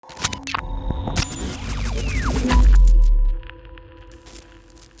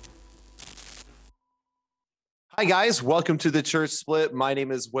Hi guys, welcome to the Church Split. My name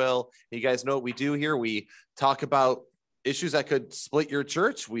is Will. You guys know what we do here. We talk about issues that could split your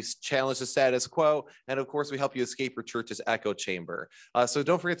church. We challenge the status quo. And of course, we help you escape your church's echo chamber. So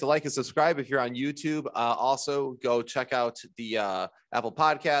don't forget to like and subscribe if you're on YouTube. Also, go check out the Apple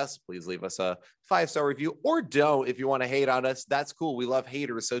Podcast. Please leave us a 5-star review, or don't if you want to hate on us. That's cool. We love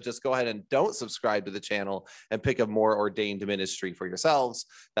haters. So just go ahead and don't subscribe to the channel and pick a more ordained ministry for yourselves.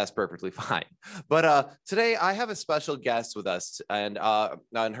 That's perfectly fine. But today I have a special guest with us, and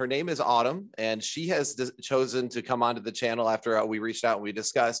her name is Autumn, and she has chosen to come onto the channel after we reached out and we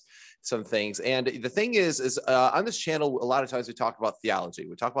discussed some things. And the thing is on this channel, a lot of times we talk about theology,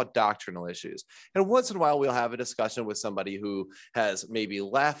 we talk about doctrinal issues, and once in a while we'll have a discussion with somebody who has maybe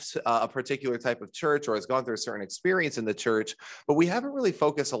left a particular type of church or has gone through a certain experience in the church. But we haven't really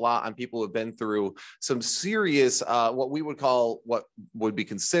focused a lot on people who have been through some serious, what we would call, what would be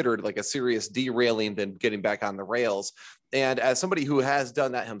considered like a serious derailing and getting back on the rails. And as somebody who has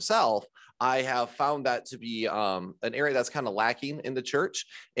done that himself, I have found that to be an area that's kind of lacking in the church,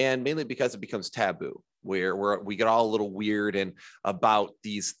 and mainly because it becomes taboo, where we get all a little weird and about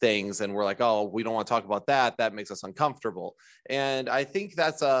these things, and we're like, oh, we don't want to talk about that. That makes us uncomfortable. And I think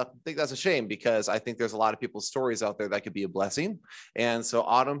that's a shame, because I think there's a lot of people's stories out there that could be a blessing. And so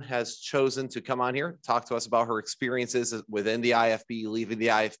Autumn has chosen to come on here, talk to us about her experiences within the IFB, leaving the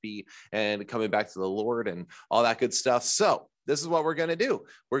IFB, and coming back to the Lord and all that good stuff. So this is what we're going to do.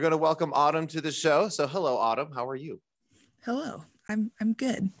 We're going to welcome Autumn to the show. So hello, Autumn. How are you? Hello. I'm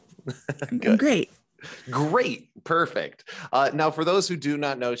good. Good. I'm great. Great. Perfect. Now, for those who do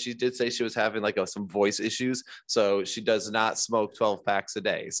not know, she did say she was having like some voice issues. So she does not smoke 12 packs a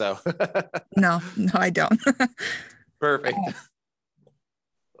day. So No, I don't. Perfect.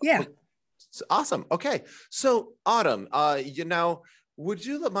 Yeah. Awesome. Okay. So Autumn, would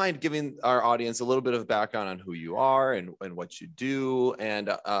you mind giving our audience a little bit of background on who you are and what you do, and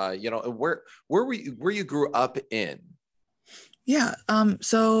where you grew up in? Yeah.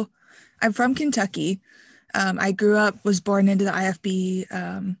 So I'm from Kentucky. I was born into the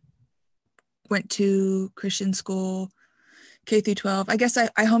IFB, went to Christian school, K through 12. I guess I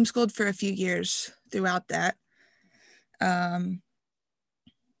homeschooled for a few years throughout that.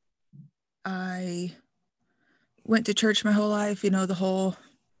 I went to church my whole life, the whole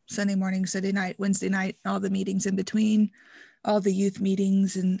Sunday morning, Sunday night, Wednesday night, all the meetings in between, all the youth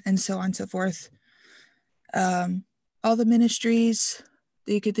meetings and so on and so forth. All the ministries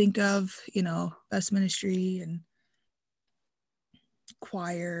that you could think of, bus ministry and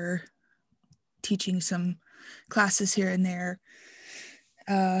choir, teaching some classes here and there,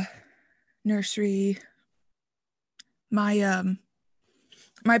 nursery. My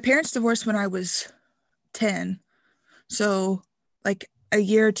parents divorced when I was 10. So like a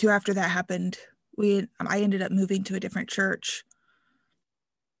year or two after that happened, I ended up moving to a different church,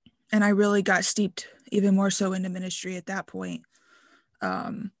 and I really got steeped even more so into ministry at that point.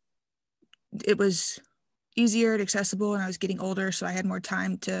 It was easier and accessible, and I was getting older, so I had more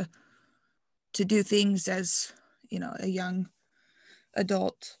time to do things as a young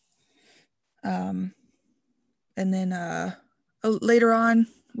adult. And then later on,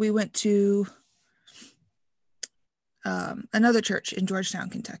 we went to another church in Georgetown,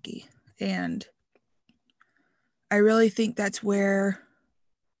 Kentucky. And I really think that's where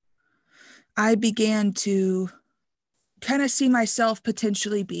I began to kind of see myself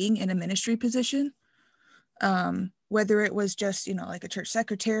potentially being in a ministry position, whether it was just, like a church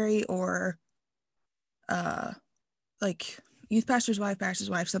secretary or like youth pastor's wife,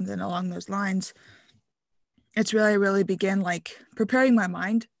 something along those lines. It's really, really began like preparing my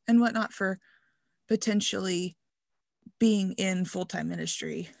mind and whatnot for potentially being in full-time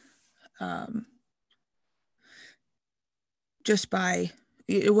ministry, just by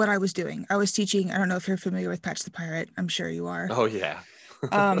what I was doing. I was teaching. I don't know if you're familiar with Patch the Pirate. I'm sure you are. Oh yeah.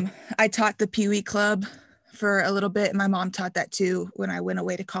 I taught the Pee Wee Club for a little bit. My mom taught that too. When I went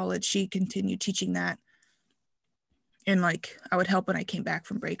away to college, she continued teaching that, and like I would help when I came back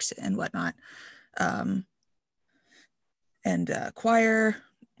from breaks and whatnot. And choir,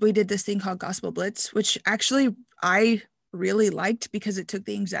 we did this thing called Gospel Blitz, which actually I really liked because it took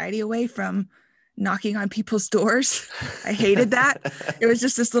the anxiety away from knocking on people's doors. I hated that. It was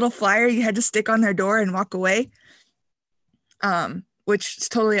just this little flyer you had to stick on their door and walk away, which is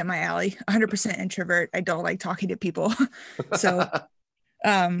totally up my alley. 100% introvert. I don't like talking to people. So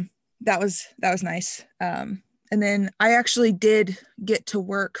that was nice. And then I actually did get to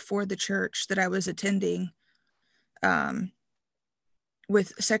work for the church that I was attending,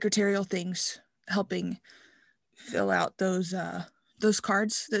 with secretarial things, helping fill out those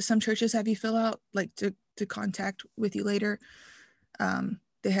cards that some churches have you fill out, like to to contact with you later.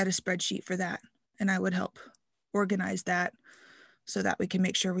 They had a spreadsheet for that, and I would help organize that so that we can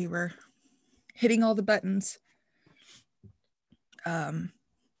make sure we were hitting all the buttons.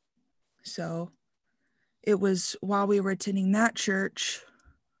 So it was while we were attending that church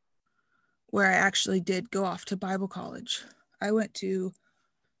where I actually did go off to Bible college. I went to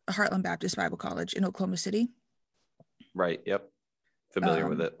a Heartland Baptist Bible College in Oklahoma City. Right. Yep. Familiar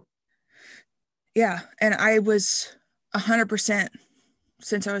with it. Yeah. And I was 100%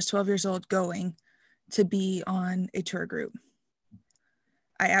 since I was 12 years old going to be on a tour group.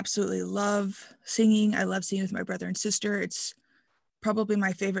 I absolutely love singing. I love singing with my brother and sister. It's probably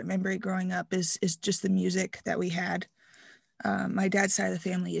my favorite memory growing up is just the music that we had. My dad's side of the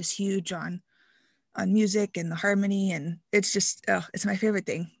family is huge on music and the harmony, and it's just, it's my favorite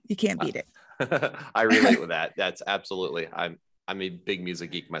thing. You can't beat it. I relate with that. That's absolutely, I'm a big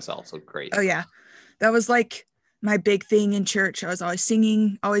music geek myself, so great. Oh yeah. That was like my big thing in church. I was always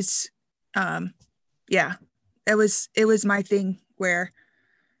singing, always, yeah, it was my thing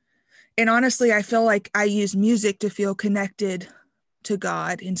and honestly, I feel like I use music to feel connected to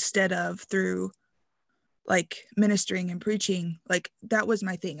God instead of through like ministering and preaching. Like that was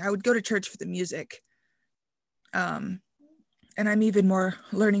my thing. I would go to church for the music. And I'm even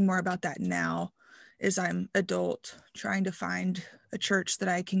learning more about that now as I'm adult, trying to find a church that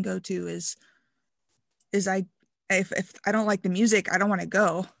I can go to if I don't like the music, I don't want to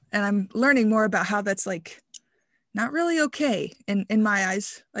go. And I'm learning more about how that's like not really okay in my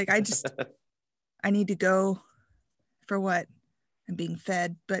eyes. Like I need to go for what I'm being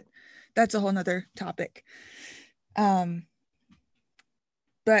fed, but that's a whole nother topic. But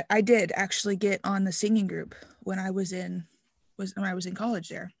I did actually get on the singing group when I was in college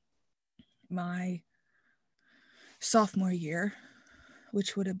there. My sophomore year,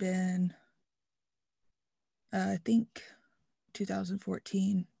 which would have been, I think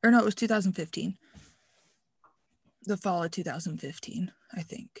 2014, or no, it was 2015. The fall of 2015, I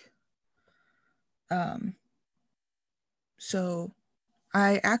think. So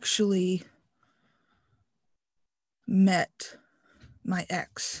I actually met my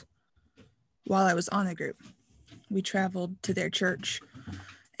ex while I was on the group. We traveled to their church,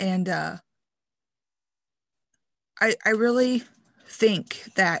 and I really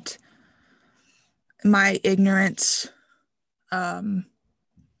think that my ignorance and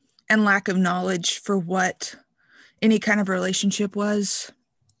lack of knowledge for what any kind of relationship was,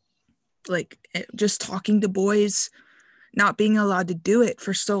 like just talking to boys, not being allowed to do it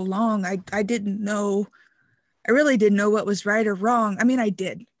for so long, I really didn't know what was right or wrong. I mean, I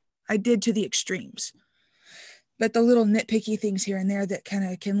did to the extremes, but the little nitpicky things here and there that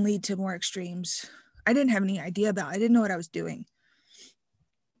kind of can lead to more extremes, I didn't have any idea about. I didn't know what I was doing.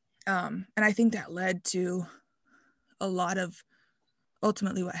 And I think that led to a lot of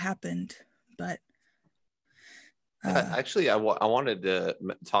ultimately what happened. But actually, I wanted to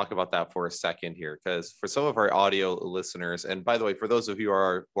talk about that for a second here, because for some of our audio listeners, and by the way, for those of you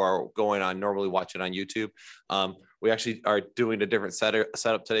who are going on normally watching on YouTube, we actually are doing a different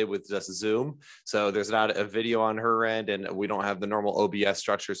setup today with just Zoom. So there's not a video on her end, and we don't have the normal OBS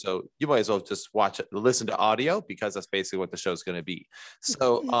structure. So you might as well just listen to audio, because that's basically what the show is going to be.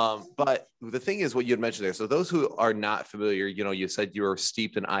 So, but the thing is what you had mentioned there. So those who are not familiar, you said you were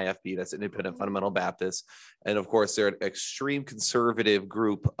steeped in IFB, that's Independent Fundamental Baptists. And of course, they're an extreme conservative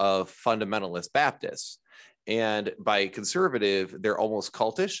group of fundamentalist Baptists. And by conservative, they're almost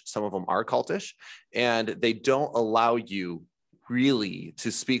cultish. Some of them are cultish, and they don't allow you really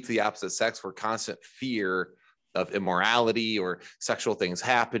to speak to the opposite sex for constant fear of immorality or sexual things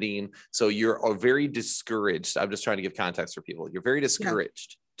happening. So you're very discouraged. I'm just trying to give context for people. You're very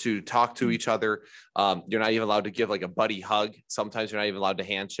discouraged to talk to each other. You're not even allowed to give like a buddy hug. Sometimes you're not even allowed to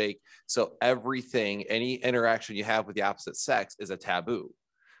handshake. So any interaction you have with the opposite sex is a taboo,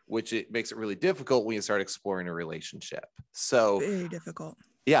 which it makes it really difficult when you start exploring a relationship. So very difficult.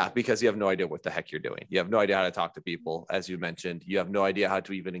 Yeah, because you have no idea what the heck you're doing. You have no idea how to talk to people, as you mentioned. You have no idea how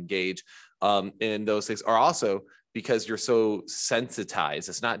to even engage. And those things are also because you're so sensitized.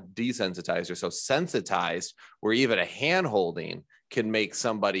 It's not desensitized. You're so sensitized where even a hand holding can make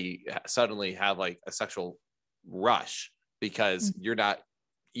somebody suddenly have like a sexual rush, because you're not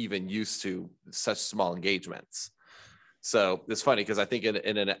even used to such small engagements. So it's funny, because I think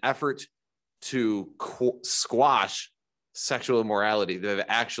in an effort to squash sexual immorality, they've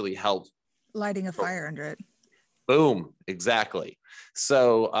actually helped lighting a fire under it. Boom. Exactly.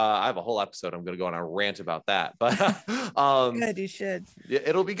 So I have a whole episode. I'm going to go on a rant about that, but Good, you should.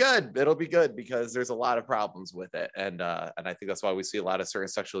 it'll be good. It'll be good because there's a lot of problems with it. And I think that's why we see a lot of certain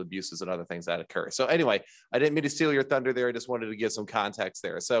sexual abuses and other things that occur. So anyway, I didn't mean to steal your thunder there. I just wanted to give some context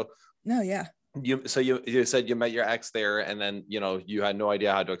there. So No, yeah. you said you met your ex there, and then, you had no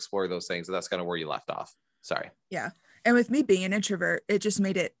idea how to explore those things. And that's kind of where you left off. Sorry. Yeah. And with me being an introvert, it just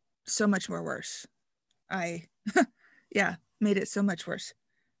made it so much more worse. Yeah, made it so much worse.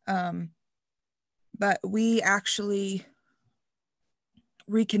 But we actually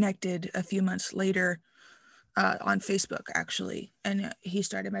reconnected a few months later on Facebook, actually. And he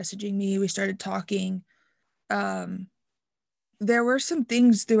started messaging me. We started talking. There were some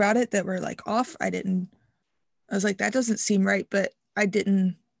things throughout it that were like off. I was like, that doesn't seem right, but I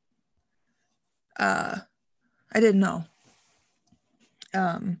didn't know.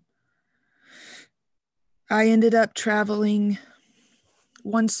 I ended up traveling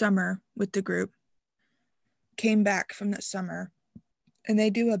one summer with the group, came back from that summer, and they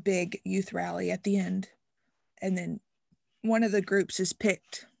do a big youth rally at the end. And then one of the groups is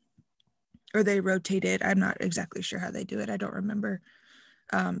picked, or they rotate it. I'm not exactly sure how they do it. I don't remember,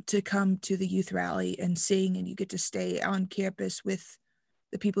 to come to the youth rally and sing, and you get to stay on campus with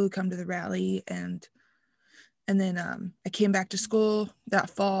the people who come to the rally. And then I came back to school that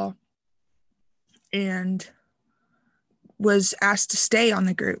fall and was asked to stay on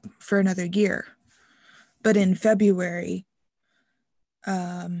the group for another year. But in February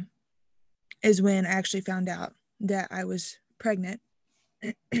is when I actually found out that I was pregnant.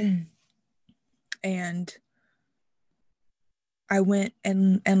 And I went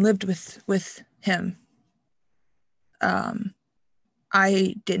and lived with him.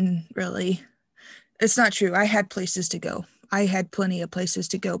 I didn't really, it's not true. I had places to go. I had plenty of places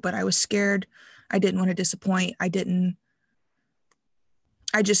to go, but I was scared. I didn't want to disappoint. I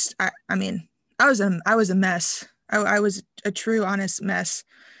was a mess. I was a true, honest mess.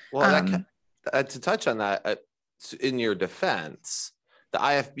 Well, to touch on that, in your defense, the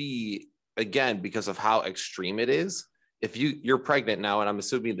IFB, again, because of how extreme it is, if you're pregnant now, and I'm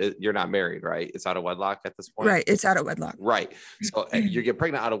assuming that you're not married, right? It's out of wedlock at this point. Right. It's out of wedlock. Right. So you get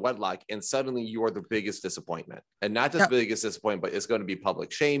pregnant out of wedlock, and suddenly you're the biggest disappointment. And not just biggest disappointment, but it's going to be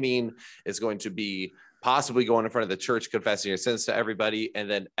public shaming. It's going to be possibly going in front of the church, confessing your sins to everybody, and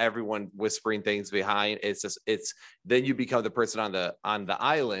then everyone whispering things behind. Then you become the person on the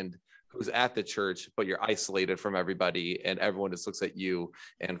island who's at the church, but you're isolated from everybody, and everyone just looks at you.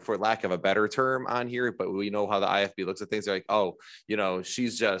 And for lack of a better term on here, but we know how the IFB looks at things. They're like, oh,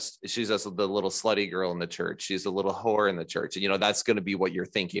 she's just the little slutty girl in the church. She's a little whore in the church. And that's going to be what you're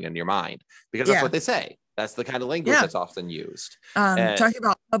thinking in your mind, because that's what they say. That's the kind of language that's often used. Talking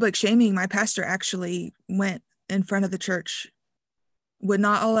about public shaming, my pastor actually went in front of the church, would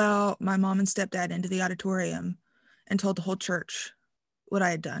not allow my mom and stepdad into the auditorium, and told the whole church what I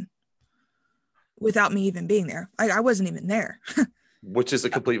had done without me even being there. I wasn't even there. Which is a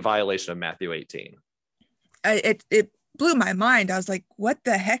complete violation of Matthew 18. It blew my mind. I was like, what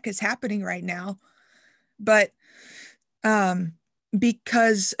the heck is happening right now? But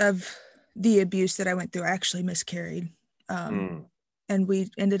because of the abuse that I went through, I actually miscarried. And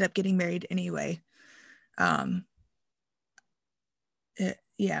we ended up getting married anyway.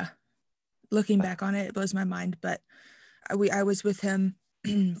 Looking back on it, it blows my mind. But I was with him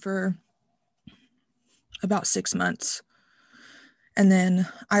for about 6 months. And then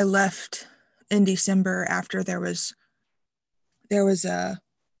I left in December after there was an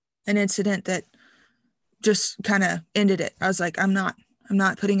incident that just kind of ended it. I was like, I'm not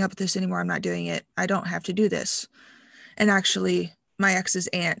putting up with this anymore. I'm not doing it. I don't have to do this. And actually, my ex's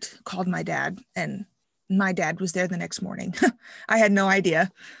aunt called my dad, and my dad was there the next morning. I had no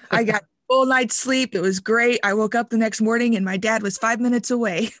idea. I got full night's sleep. It was great. I woke up the next morning and my dad was 5 minutes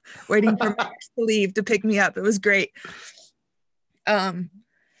away waiting for my ex to leave to pick me up. It was great.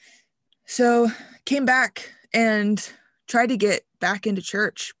 So came back and tried to get back into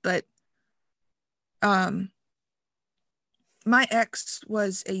church, but my ex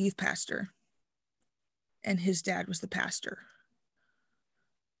was a youth pastor and his dad was the pastor.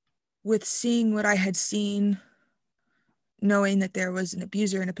 With seeing what I had seen, knowing that there was an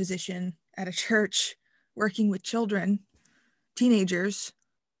abuser in a position at a church working with children, teenagers,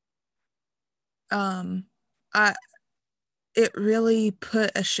 it really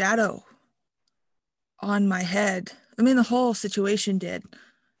put a shadow on my head. I mean, the whole situation did.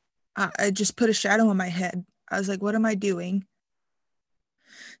 I just put a shadow on my head. I was like, what am I doing?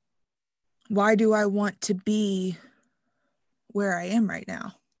 Why do I want to be where I am right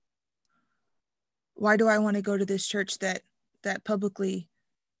now? why do I want to go to this church that publicly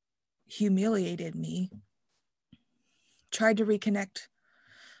humiliated me? Tried to reconnect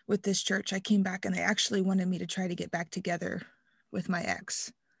with this church. I came back and they actually wanted me to try to get back together with my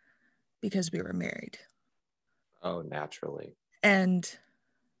ex because we were married. Oh, naturally. And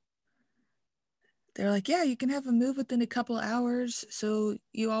they're like, yeah, you can have a move within a couple of hours. So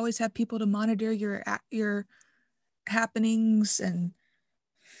you always have people to monitor your happenings. And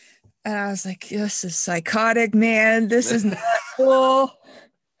I was like, this is psychotic, man. This is not cool.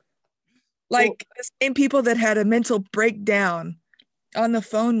 Like the same people that had a mental breakdown on the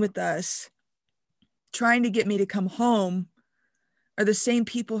phone with us trying to get me to come home are the same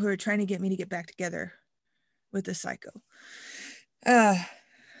people who are trying to get me to get back together with the psycho. And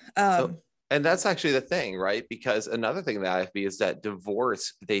that's actually the thing, right? Because another thing that IFB is that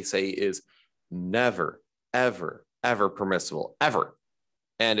divorce, they say, is never, ever, ever permissible, ever.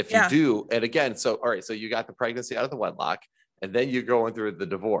 And if you do, and again, so all right, so you got the pregnancy out of the wedlock, and then you're going through the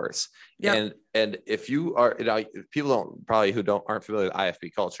divorce. Yep. And if you are, people aren't familiar with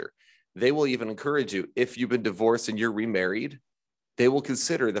IFB culture, they will even encourage you, if you've been divorced and you're remarried, they will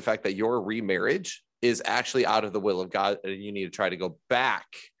consider the fact that your remarriage is actually out of the will of God, and you need to try to go back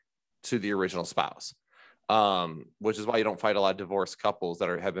to the original spouse, which is why you don't find a lot of divorced couples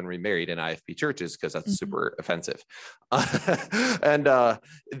that have been remarried in IFB churches, because that's super offensive. And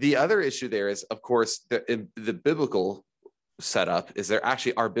the other issue there is, of course, the biblical setup is there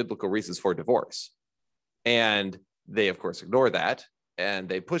actually are biblical reasons for divorce, and they of course ignore that and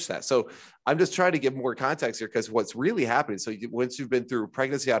they push that. So I'm just trying to give more context here, because what's really happening, so once you've been through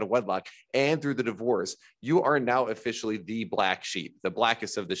pregnancy out of wedlock and through the divorce, you are now officially the black sheep, the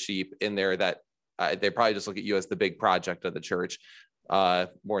blackest of the sheep in there, that they probably just look at you as the big project of the church,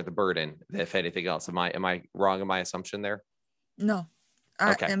 more the burden, if anything else. Am I wrong in my assumption there? No.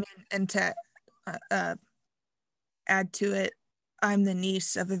 Okay. I mean, and to add to it, I'm the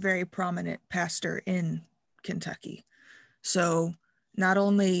niece of a very prominent pastor in Kentucky. So not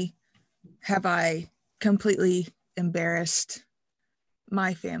only have I completely embarrassed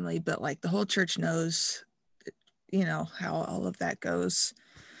my family, but like the whole church knows, how all of that goes.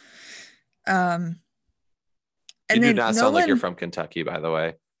 And you do not sound like you're from Kentucky, by the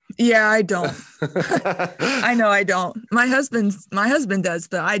way. Yeah, I don't. I know I don't. My husband does,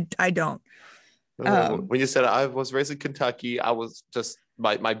 but I don't. When you said I was raised in Kentucky, I was just,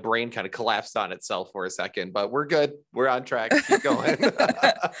 my brain kind of collapsed on itself for a second, but we're good. We're on track. Keep going.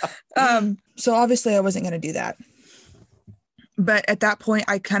 So obviously I wasn't going to do that. But at that point,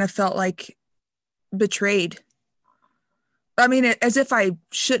 I kind of felt like betrayed. I mean, as if I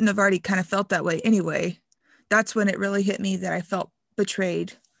shouldn't have already kind of felt that way anyway. That's when it really hit me that I felt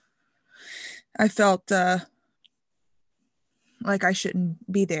betrayed. I felt like I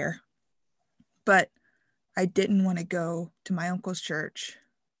shouldn't be there. But I didn't want to go to my uncle's church.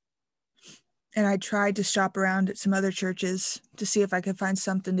 And I tried to shop around at some other churches to see if I could find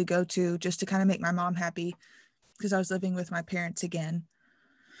something to go to, just to kind of make my mom happy, because I was living with my parents again.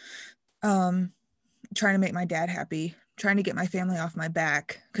 Trying to make my dad happy, trying to get my family off my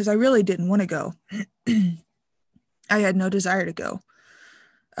back, because I really didn't want to go. I had no desire to go.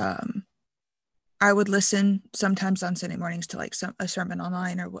 I would listen sometimes on Sunday mornings to like a sermon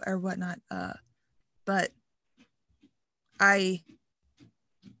online or whatnot. But I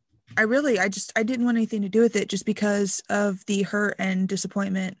didn't want anything to do with it, just because of the hurt and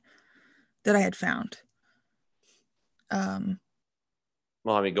disappointment that I had found.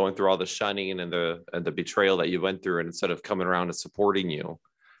 Well, I mean, going through all the shunning and the betrayal that you went through, and instead of coming around and supporting you,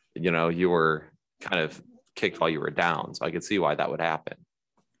 you were kind of kicked while you were down. So I could see why that would happen.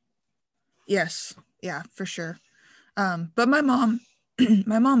 Yes. Yeah, for sure. But my mom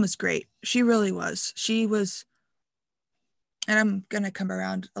was great. She really was. She was, and I'm going to come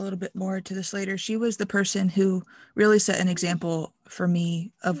around a little bit more to this later. She was the person who really set an example for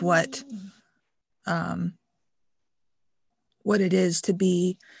me of what it is to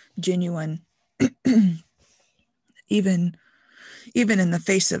be genuine, even in the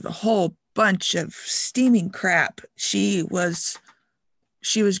face of a whole bunch of steaming crap. She was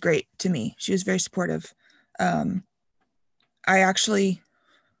great to me. She was very supportive. I actually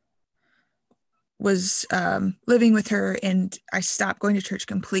was living with her, and I stopped going to church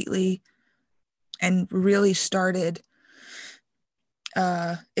completely and really started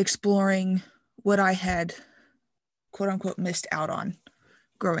exploring what I had, quote unquote, missed out on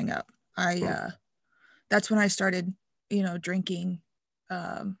growing up. That's when I started, drinking.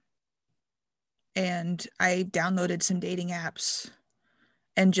 And I downloaded some dating apps,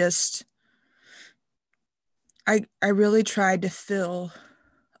 and just, I really tried to fill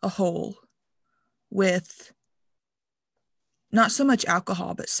a hole with not so much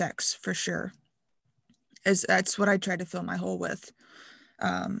alcohol, but sex for sure. As that's what I tried to fill my hole with.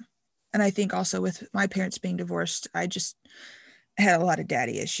 And I think also with my parents being divorced, I just had a lot of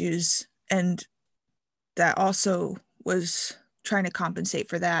daddy issues. And that also was trying to compensate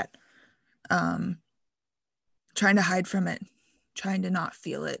for that. Trying to hide from it, trying to not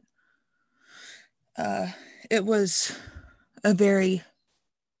feel it. It was a very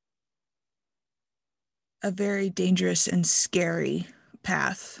dangerous and scary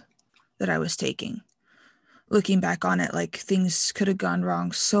path that I was taking. Looking back on it, like things could have gone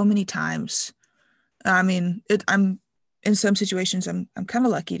wrong so many times. I mean, I'm in some situations, I'm kind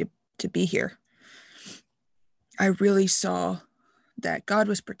of lucky to be here. I really saw that God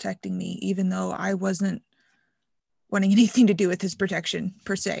was protecting me, even though I wasn't wanting anything to do with his protection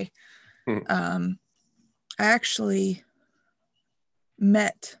per se. I actually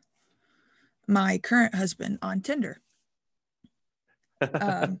met my current husband on Tinder.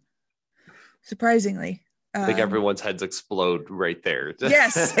 Surprisingly. Like everyone's heads explode right there.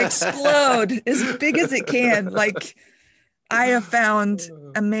 Yes, explode as big as it can. Like I have found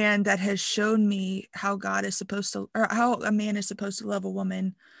a man that has shown me how God is supposed to, or how a man is supposed to love a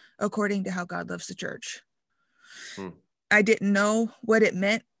woman according to how God loves the church. I didn't know what it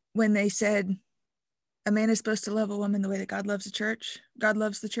meant when they said a man is supposed to love a woman the way that God loves the church. God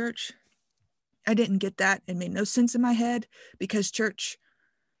loves the church. I didn't get that. It made no sense in my head because church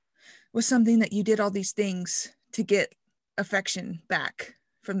was something that you did all these things to get affection back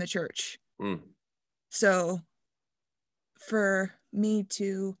from the church. So for me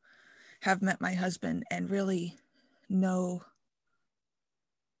to have met my husband and really know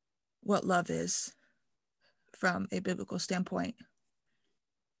what love is from a biblical standpoint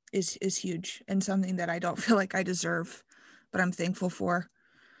is huge, and something that I don't feel like I deserve, but I'm thankful for.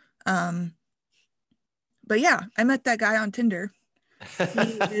 But yeah, I met that guy on Tinder.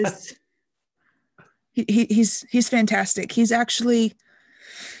 He is he's fantastic. He's actually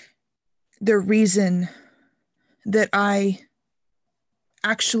the reason that I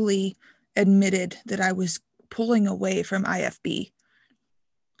actually admitted that I was pulling away from IFB.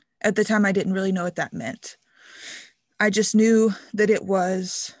 At the time, I didn't really know what that meant. I just knew that it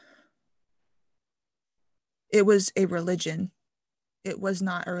was a religion. It was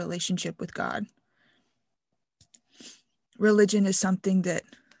not a relationship with God. Religion is something that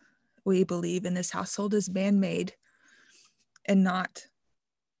we believe in this household is man-made and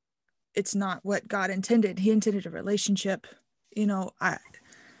it's not what God intended. He intended a relationship, not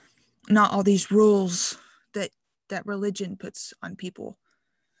all these rules that religion puts on people.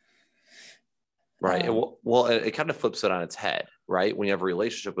 Right. Well, it kind of flips it on its head, right? When you have a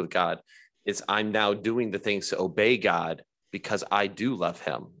relationship with God, it's I'm now doing the things to obey God because I do love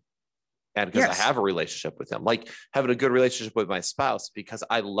him. And because I have a relationship with him, like having a good relationship with my spouse, because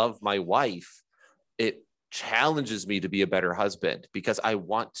I love my wife, it challenges me to be a better husband because I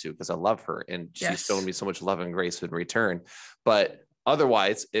want to, because I love her and she's shown me so much love and grace in return. But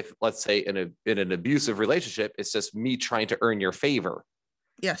otherwise, if let's say in an abusive relationship, it's just me trying to earn your favor.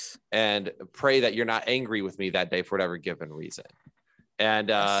 Yes. And pray that you're not angry with me that day for whatever given reason. And,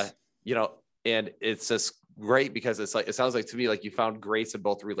 and it's just great because it's like, it sounds like to me, like you found grace in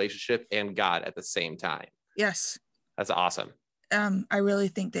both relationship and God at the same time. Yes. That's awesome. I really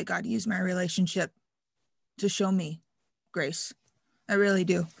think that God used my relationship to show me grace. I really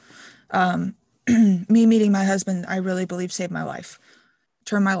do. Me meeting my husband, I really believe saved my life,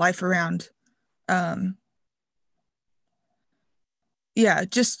 turned my life around.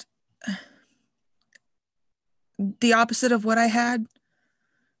 Just the opposite of what I had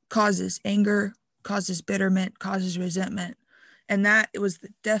causes anger, causes bitterment, causes resentment. And that was the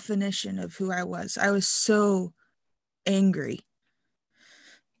definition of who I was. I was so angry.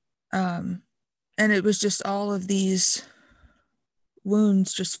 And it was just all of these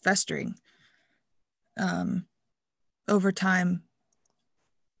wounds just festering. Over time,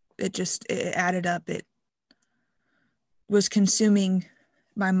 it added up. It was consuming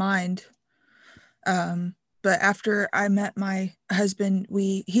my mind. But after I met my husband,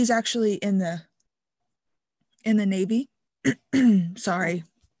 he's actually in the Navy. Sorry.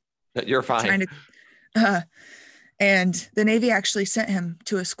 You're fine. And the Navy actually sent him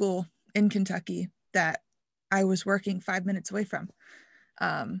to a school in Kentucky that I was working 5 minutes away from.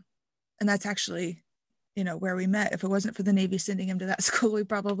 And that's actually, where we met. If it wasn't for the Navy sending him to that school, we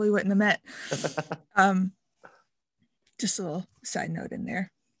probably wouldn't have met. Just a little side note in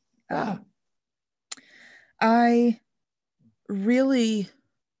there. I really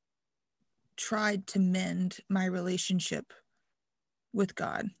tried to mend my relationship with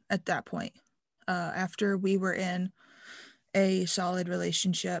God at that point. after we were in a solid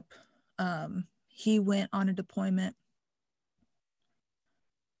relationship, he went on a deployment,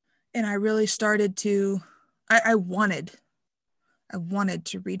 and I really started to, I wanted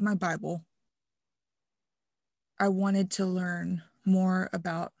to read my Bible. I wanted to learn more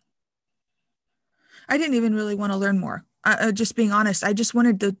about, I didn't even really want to learn more. Just being honest, I just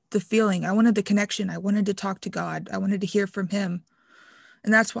wanted the feeling. I wanted the connection. I wanted to talk to God. I wanted to hear from him.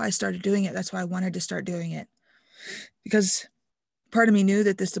 And that's why I started doing it. That's why I wanted to start doing it. Because part of me knew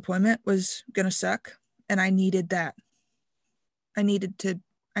that this deployment was going to suck. And I needed that. I needed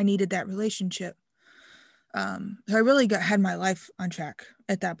that relationship. So I really had my life on track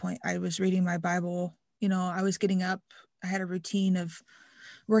at that point. I was reading my Bible. You know, I was getting up. I had a routine of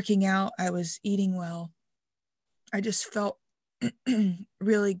working out. I was eating well. I just felt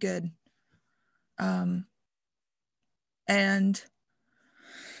really good. And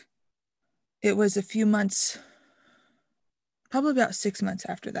it was a few months, probably about 6 months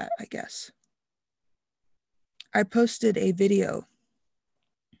after that, I guess. I posted a video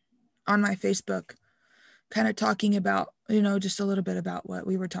on my Facebook kind of talking about, you know, just a little bit about what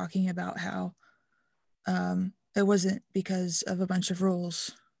we were talking about, how it wasn't because of a bunch of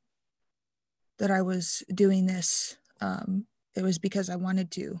rules that I was doing this. It was because I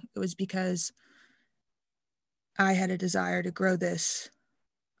wanted to. It was because I had a desire to grow this.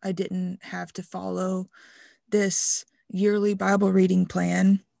 I didn't have to follow this yearly Bible reading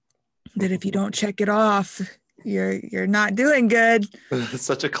plan that if you don't check it off, you're not doing good.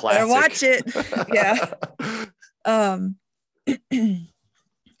 Such a classic. Watch it. Yeah.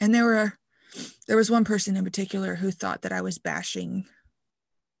 And there was one person in particular who thought that I was bashing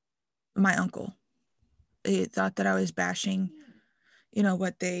my uncle. They thought that I was bashing, you know,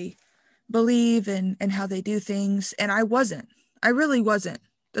 what they believe and how they do things. And I wasn't. I really wasn't.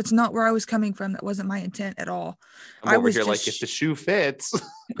 That's not where I was coming from. That wasn't my intent at all. I'm over here like, if the shoe fits.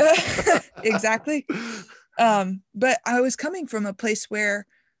 Exactly. But I was coming from a place where,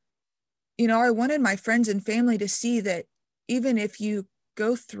 you know, I wanted my friends and family to see that even if you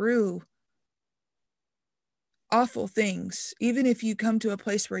go through awful things, even if you come to a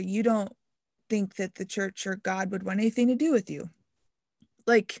place where you don't think that the church or God would want anything to do with you,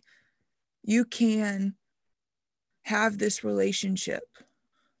 like, you can have this relationship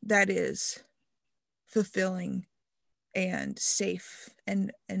that is fulfilling and safe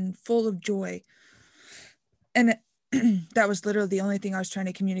and full of joy. And that was literally the only thing I was trying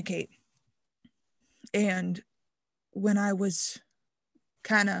to communicate. And when I was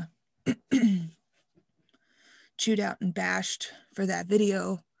kind of chewed out and bashed for that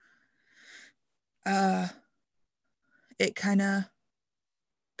video, it kind of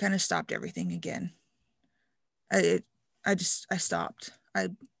stopped everything again. I stopped. I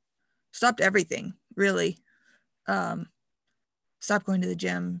stopped everything, really. Stopped going to the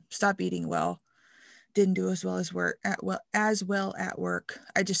gym, stopped eating well, didn't do as well at work.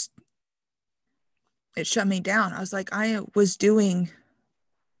 It shut me down. I was like, I was doing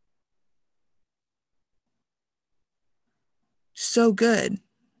so good.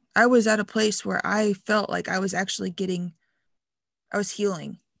 I was at a place where I felt like I was actually I was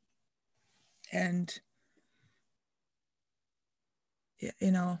healing. And,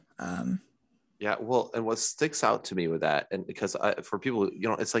 you know, yeah, well, and what sticks out to me with that, and because for people, you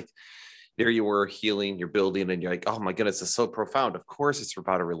know, it's like, there you were healing, you're building, and you're like, oh my goodness, it's so profound. Of course, it's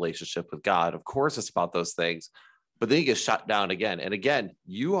about a relationship with God. Of course, it's about those things. But then you get shut down again. And again,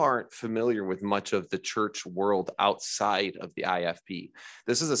 you aren't familiar with much of the church world outside of the IFP.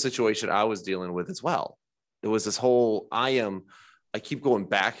 This is a situation I was dealing with as well. It was this whole, I keep going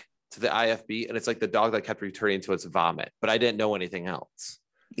back to the IFB, and it's like the dog that kept returning to its vomit, but I didn't know anything else.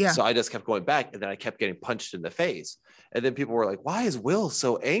 Yeah. So I just kept going back, and then I kept getting punched in the face. And then people were like, why is Will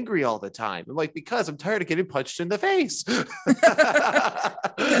so angry all the time? I'm like, because I'm tired of getting punched in the face.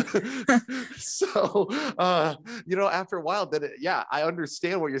 So, you know, after a while, I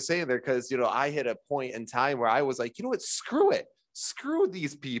understand what you're saying there. Cause, you know, I hit a point in time where I was like, you know what, screw it. Screw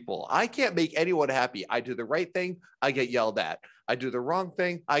these people. I can't make anyone happy. I do the right thing, I get yelled at. I do the wrong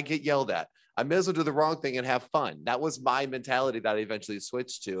thing, I get yelled at. I may as well do the wrong thing and have fun. That was my mentality that I eventually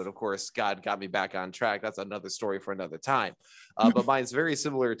switched to. And of course, God got me back on track. That's another story for another time. But mine's very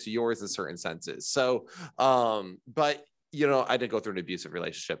similar to yours in certain senses. So, but, you know, I didn't go through an abusive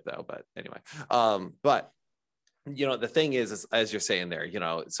relationship though, but anyway, but, you know, the thing is, as you're saying there, you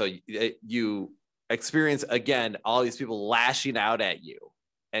know, so you experience again, all these people lashing out at you,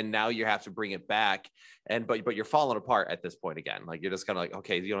 and now you have to bring it back. And but you're falling apart at this point again. Like, you're just kind of like,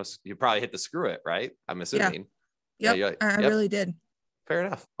 okay, you know, you probably hit the screw it, right? I'm assuming. Yeah. Yep. I really did. Fair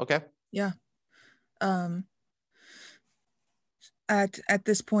enough. Okay. Yeah. At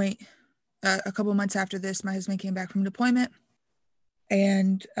this point, a couple months after this, my husband came back from deployment,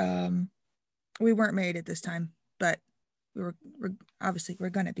 and we weren't married at this time, but we're obviously we're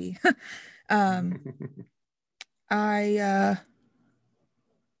gonna be. I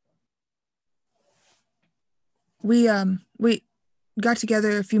we got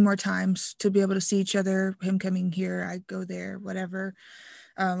together a few more times to be able to see each other, him coming here, I go there, whatever.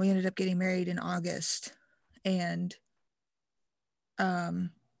 We ended up getting married in August, and at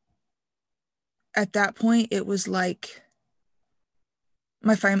that point it was like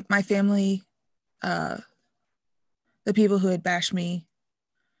my family, the people who had bashed me,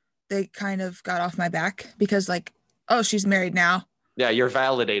 they kind of got off my back because like, oh, she's married now. Yeah, you're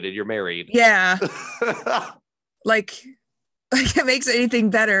validated, you're married. Yeah. like it makes anything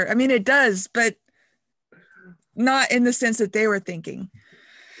better. I mean, it does, but not in the sense that they were thinking.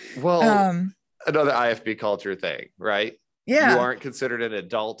 Well, another IFB culture thing, right? Yeah. You aren't considered an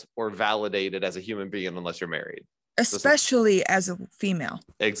adult or validated as a human being unless you're married. Especially as a female.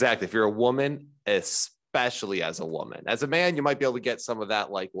 Exactly. If you're a woman, especially as a woman. As a man, you might be able to get some of that,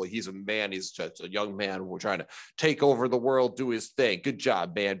 like, well, he's a man, he's just a young man, we're trying to take over the world, do his thing. Good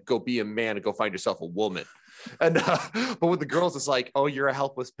job, man. Go be a man and go find yourself a woman. And but with the girls, it's like, oh, you're a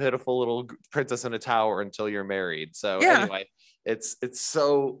helpless, pitiful little princess in a tower until you're married. So anyway, it's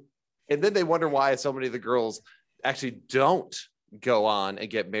so, and then they wonder why so many of the girls actually don't go on and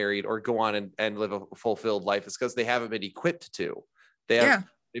get married or go on and live a fulfilled life. It's because they haven't been equipped to. They've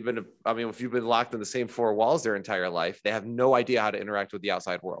been, I mean, if you've been locked in the same four walls their entire life, they have no idea how to interact with the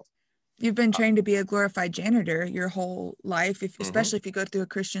outside world. You've been trained to be a glorified janitor your whole life, especially if you go through a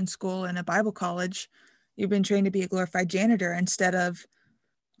Christian school and a Bible college. You've been trained to be a glorified janitor instead of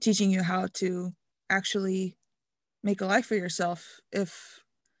teaching you how to actually make a life for yourself. If,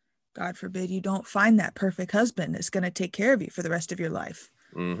 God forbid, you don't find that perfect husband that's going to take care of you for the rest of your life.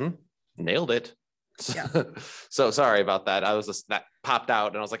 Nailed it. Yeah. So sorry about that. I was just, that popped out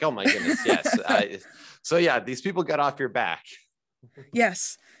and I was like, oh my goodness. Yes. So yeah, these people got off your back.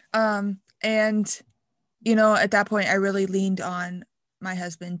 Yes. And, you know, at that point, I really leaned on my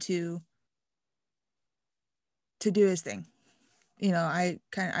husband to do his thing. You know, I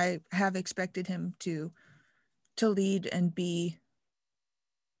have expected him to lead and be,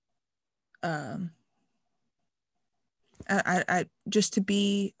 I just to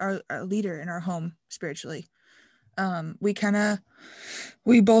be our leader in our home spiritually.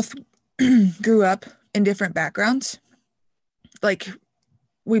 We both grew up in different backgrounds. Like,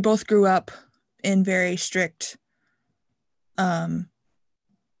 we both grew up in very strict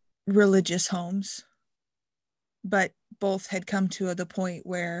religious homes, but both had come to the point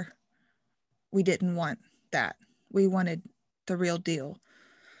where we didn't want that. We wanted the real deal.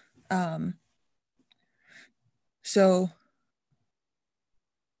 So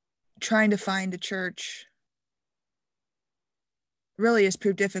trying to find a church really has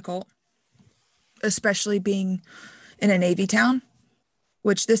proved difficult, especially being in a Navy town,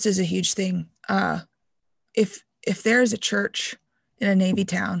 which this is a huge thing. If there is a church in a Navy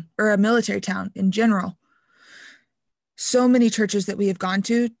town or a military town in general, so many churches that we have gone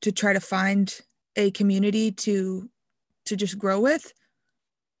to try to find a community to just grow with,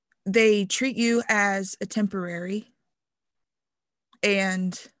 they treat you as a temporary,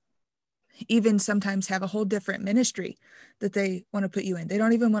 and even sometimes have a whole different ministry that they want to put you in. They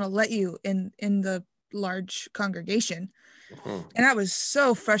don't even want to let you in the large congregation. And that was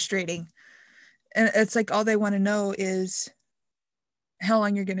so frustrating. And it's like, all they want to know is how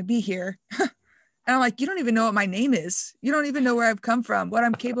long you're going to be here. And I'm like, you don't even know what my name is. You don't even know where I've come from, what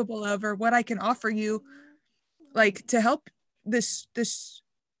I'm capable of, or what I can offer you, like, to help this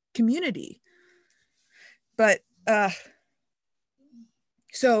community. But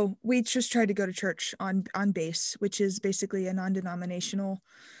so we just tried to go to church on base, which is basically a non-denominational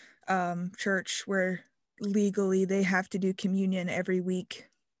church where legally they have to do communion every week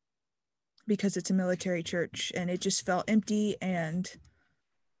because it's a military church, and it just felt empty and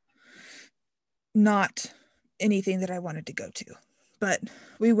not anything that I wanted to go to. But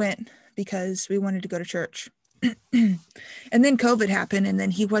we went because we wanted to go to church. And then COVID happened, and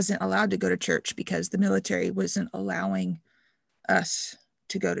then he wasn't allowed to go to church because the military wasn't allowing us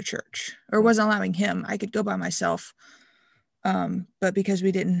to go to church, or wasn't allowing him. I could go by myself. But because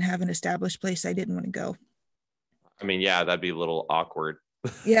we didn't have an established place, I didn't want to go. I mean, yeah, that'd be a little awkward.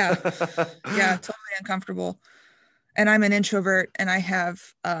 Yeah. Yeah, totally uncomfortable. And I'm an introvert, and I have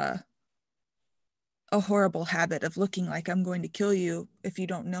a horrible habit of looking like I'm going to kill you if you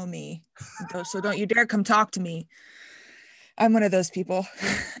don't know me. So don't you dare come talk to me. I'm one of those people.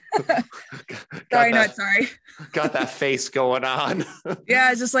 got Sorry, not that sorry. got that face going on.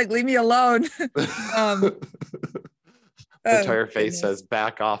 Yeah, it's just like, leave me alone. The Oh entire face goodness. says,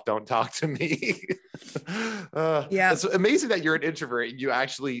 back off, don't talk to me. Yeah. It's amazing that you're an introvert and you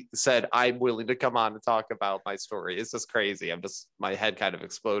actually said, I'm willing to come on and talk about my story. It's just crazy. My head kind of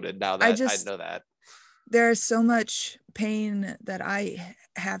exploded now that I know that. There's so much pain that I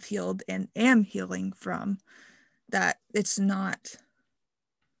have healed and am healing from, that it's not,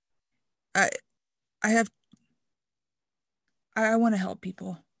 I want to help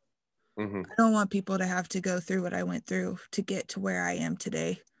people. Mm-hmm. I don't want people to have to go through what I went through to get to where I am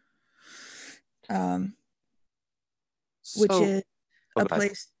today. Which is a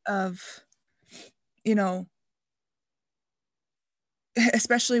place of,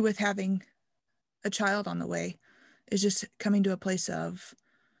 especially with having a child on the way, is just coming to a place of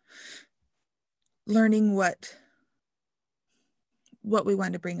learning what we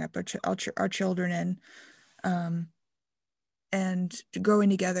want to bring up our children in, and growing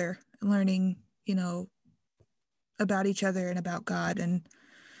together and learning, about each other and about God. And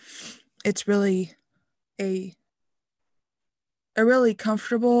it's really a really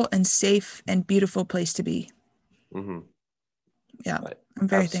comfortable and safe and beautiful place to be. Mm-hmm. Yeah, I'm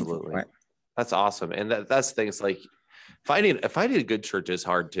very thankful for it. That's awesome. And that's things like finding a good church is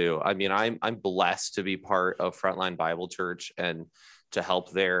hard too. I mean, I'm blessed to be part of Frontline Bible Church and to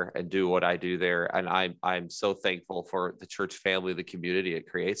help there and do what I do there. And I'm so thankful for the church family, the community it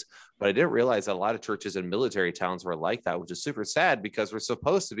creates. But I didn't realize that a lot of churches in military towns were like that, which is super sad, because we're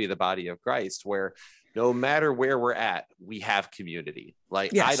supposed to be the body of Christ, where no matter where we're at, we have community.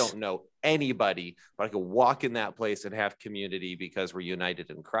 Like, yes. I don't know anybody, but I could walk in that place and have community because we're united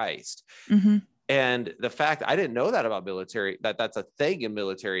in Christ. Mm-hmm. And the fact, I didn't know that about military, that's a thing in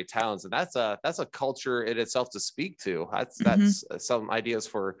military towns. And that's a culture in itself to speak to. That's some ideas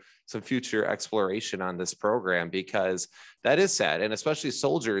for some future exploration on this program, because that is sad. And especially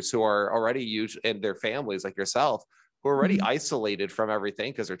soldiers who are already huge, and their families like yourself, who are already isolated from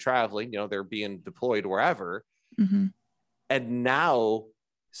everything because they're traveling, they're being deployed wherever. Mm-hmm. And now,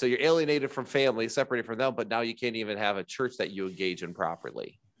 so you're alienated from family, separated from them, but now you can't even have a church that you engage in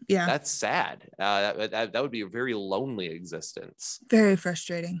properly. Yeah. That's sad. That would be a very lonely existence. Very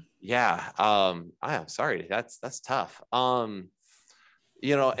frustrating. Yeah. I am sorry. That's tough. And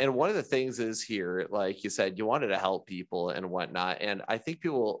one of the things is here, like you said, you wanted to help people and whatnot. And I think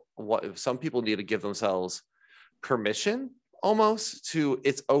some people need to give themselves permission almost to,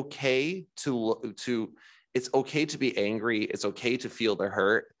 it's okay to be angry. It's okay to feel the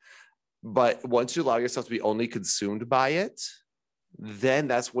hurt. But once you allow yourself to be only consumed by it, then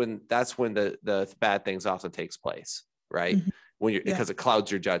that's when the bad things often takes place, right? Mm-hmm. Because it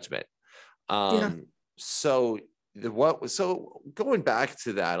clouds your judgment. So going back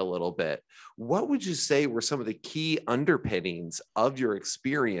to that a little bit, what would you say were some of the key underpinnings of your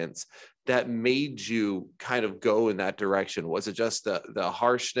experience that made you kind of go in that direction? Was it just the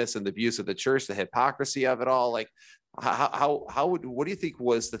harshness and the abuse of the church, the hypocrisy of it all? Like, what do you think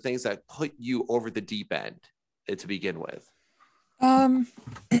was the things that put you over the deep end to begin with?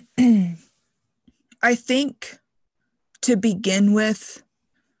 I think to begin with,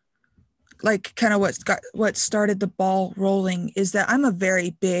 like kind of what started the ball rolling is that I'm a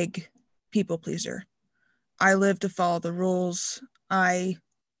very big people pleaser. I live to follow the rules. I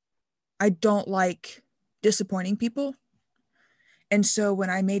don't like disappointing people. And so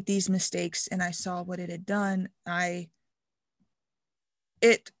when I made these mistakes and I saw what it had done,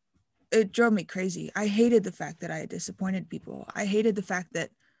 it drove me crazy. I hated the fact that I had disappointed people. I hated the fact that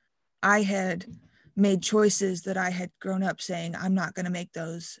I had made choices that I had grown up saying, I'm not going to make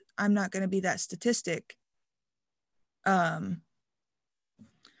those. I'm not going to be that statistic.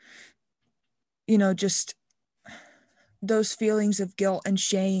 Just those feelings of guilt and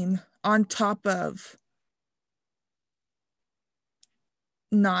shame on top of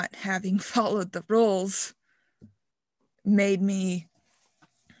not having followed the rules made me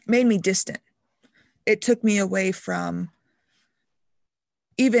distant. It took me away from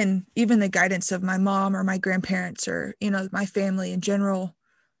even the guidance of my mom or my grandparents or, my family in general,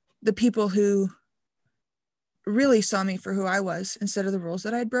 the people who really saw me for who I was instead of the rules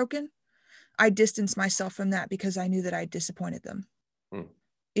that I'd broken. I distanced myself from that because I knew that I disappointed them,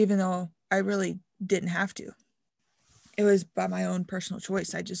 even though I really didn't have to. It was by my own personal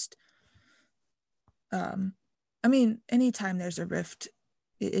choice. I just, anytime there's a rift,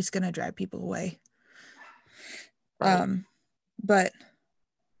 it's going to drive people away. Right. But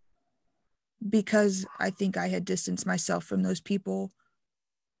because I think I had distanced myself from those people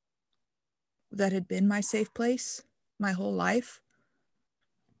that had been my safe place, my whole life.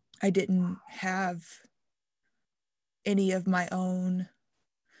 I didn't have any of my own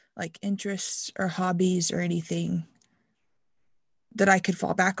like interests or hobbies or anything that I could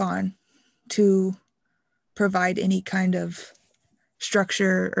fall back on to provide any kind of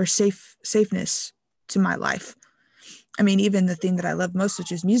structure or safeness to my life. I mean, even the thing that I love most,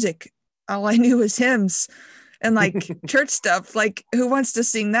 which is music, all I knew was hymns and like church stuff. Like, who wants to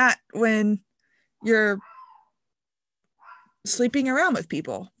sing that when you're sleeping around with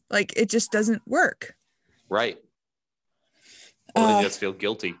people? Like, it just doesn't work. Right. Well, then you just feel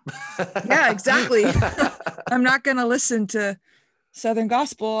guilty. Yeah, exactly. I'm not going to listen to Southern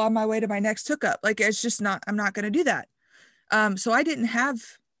gospel on my way to my next hookup. Like, it's just not, I'm not going to do that. So I didn't have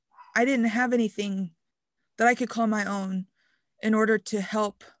anything that I could call my own in order to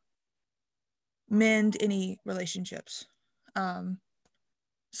help mend any relationships.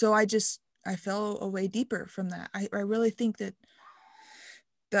 So I fell away deeper from that. I really think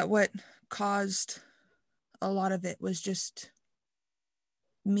that what caused a lot of it was just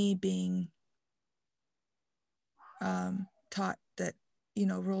me being taught that,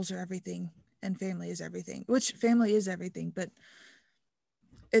 rules are everything and family is everything, which family is everything, but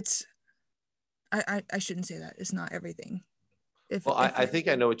it's, I shouldn't say that. It's not everything. Well, I think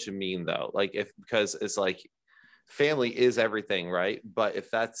I know what you mean though. Like because it's like family is everything, right? But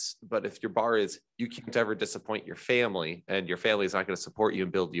if your bar is you can't ever disappoint your family and your family is not going to support you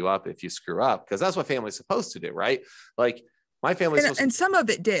and build you up if you screw up, because that's what family's supposed to do, right? Like my family, and some of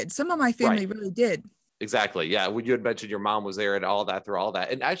it did. Some of my family really did. Exactly. Yeah. When you had mentioned your mom was there and all that through all that.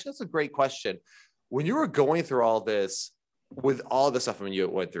 And actually, that's a great question. When you were going through all this, with all the stuff, I mean, you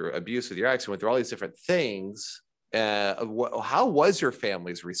went through abuse with your ex, you went through all these different things. How was your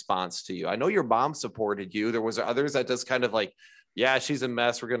family's response to you? I know your mom supported you. There was others that just kind of like, yeah, she's a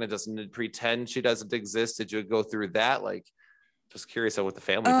mess. We're going to just pretend she doesn't exist. Did you go through that? Like, just curious of what the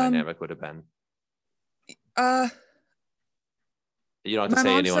family dynamic would have been. You don't have to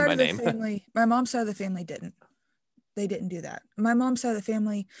say anyone by name. My mom's side of the family didn't. They didn't do that. My mom's side of the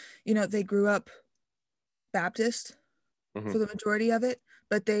family, they grew up Baptist for the majority of it,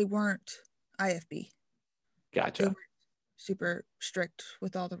 but they weren't IFB. Gotcha. They weren't super strict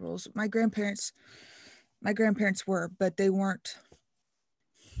with all the rules. My grandparents were, but they weren't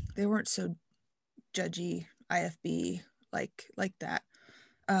so judgy IFB like that.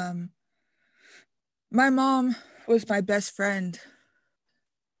 My mom was my best friend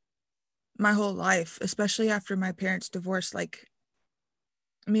my whole life, especially after my parents divorced. Like,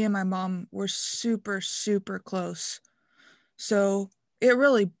 me and my mom were super, super close. So it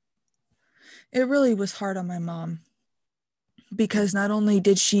really was hard on my mom, because not only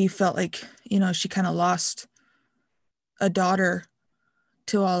did she felt like, she kind of lost a daughter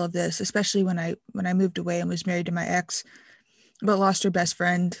to all of this, especially when I moved away and was married to my ex, but lost her best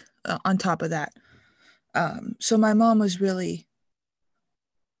friend on top of that. So my mom was really,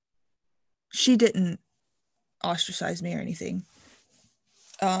 she didn't ostracize me or anything.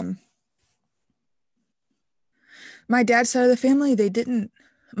 My dad's side of the family,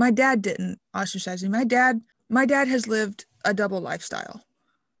 my dad didn't ostracize me. My dad has lived a double lifestyle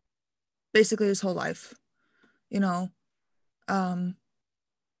basically his whole life. He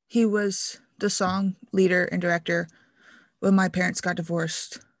was the song leader and director when my parents got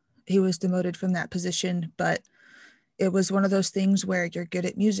divorced. He was demoted from that position, but it was one of those things where you're good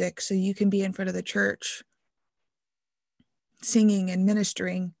at music, so you can be in front of the church singing and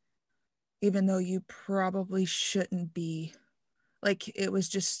ministering, even though you probably shouldn't be. Like, it was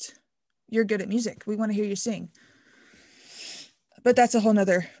just, you're good at music. We want to hear you sing. But that's a whole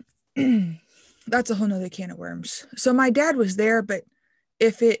nother can of worms. So my dad was there, but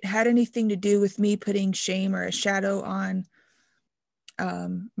if it had anything to do with me putting shame or a shadow on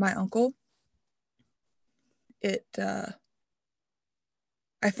my uncle, I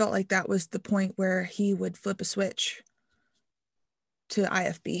felt like that was the point where he would flip a switch to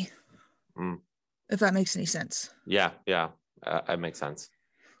IFB. If that makes any sense. Yeah. That makes sense.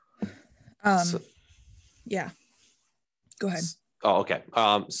 Yeah. Go ahead. Oh, okay.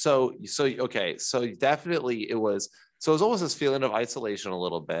 So definitely it was almost this feeling of isolation a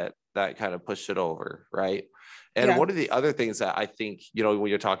little bit that kind of pushed it over, right? And one of the other things that I think, when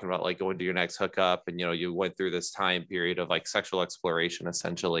you're talking about like going to your next hookup and, you went through this time period of like sexual exploration,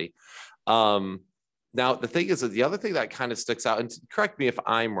 essentially. Now the thing is that the other thing that kind of sticks out, and correct me if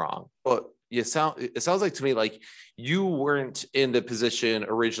I'm wrong, but it sounds like to me like you weren't in the position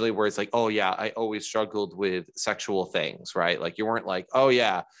originally where it's like, oh yeah, I always struggled with sexual things, right? Like you weren't like, oh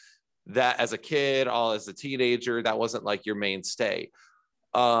yeah, that as a kid, all as a teenager, that wasn't like your mainstay.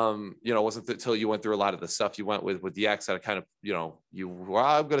 It wasn't until you went through a lot of the stuff you went with the ex that kind of,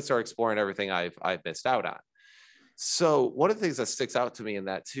 I'm going to start exploring everything I've missed out on. So one of the things that sticks out to me in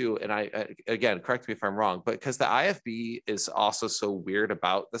that too, and I again, correct me if I'm wrong, but because the IFB is also so weird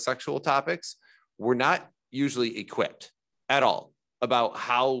about the sexual topics, we're not usually equipped at all about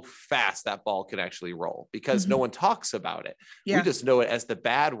how fast that ball can actually roll, because no one talks about it. Yeah. We just know it as the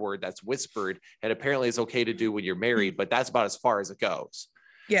bad word that's whispered, and apparently it's okay to do when you're married, but that's about as far as it goes.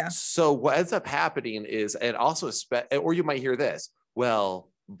 Yeah. So what ends up happening is, and also, or you might hear this, well,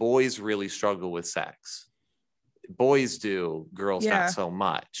 boys really struggle with sex. Boys do, girls not so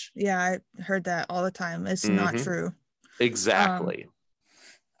much. Yeah, I heard that all the time. It's not true. Exactly.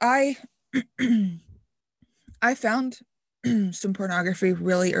 I found some pornography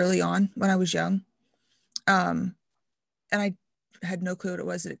really early on when I was young. And I had no clue what it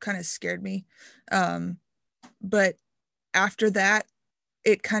was. It kind of scared me. But after that,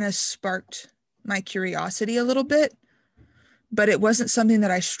 it kind of sparked my curiosity a little bit, but it wasn't something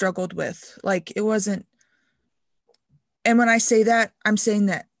that I struggled with. Like, it wasn't. And when I say that, I'm saying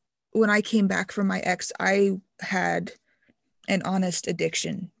that when I came back from my ex, I had an honest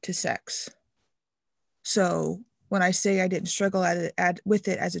addiction to sex. So when I say I didn't struggle with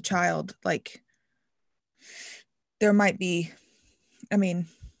it as a child, like, there might be, I mean,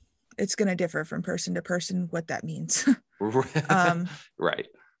 it's going to differ from person to person what that means. Right.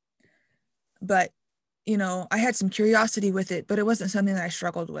 But, I had some curiosity with it, but it wasn't something that I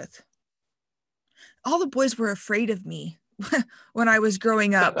struggled with. All the boys were afraid of me when I was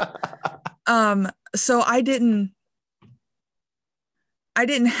growing up. So I didn't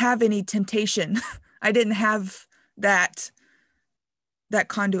have any temptation. I didn't have that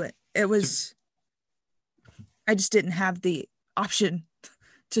conduit. It was, I just didn't have the option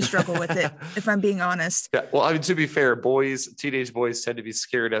to struggle with it, if I'm being honest. Yeah. Well, I mean, to be fair, teenage boys tend to be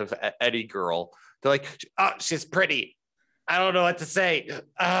scared of any girl. They're like, oh, she's pretty. I don't know what to say.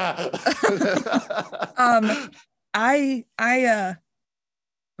 My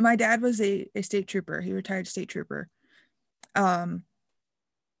dad was a state trooper. He retired state trooper. I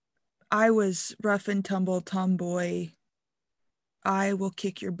was rough and tumble tomboy. I will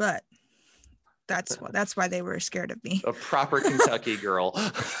kick your butt. That's why they were scared of me. A proper Kentucky girl.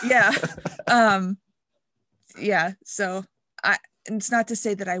 Yeah. Yeah. So it's not to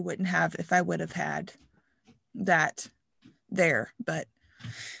say that I wouldn't have if I would have had that there, but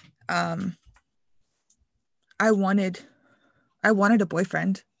I wanted a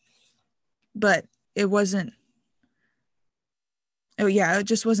boyfriend, but it wasn't. Oh yeah, it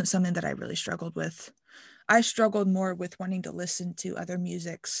just wasn't something that I really struggled with. I struggled more with wanting to listen to other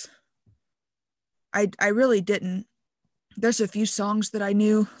musics. I really didn't. There's a few songs that I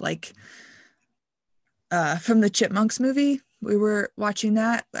knew, like from the Chipmunks movie. We were watching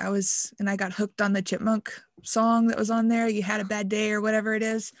that. I got hooked on the Chipmunk song that was on there. You Had a Bad Day or whatever it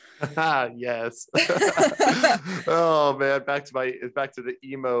is. Yes. Oh man, back to the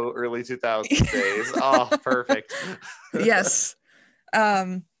emo early 2000s days. Oh, perfect. Yes.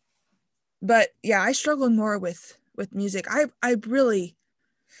 But yeah, I struggled more with music. I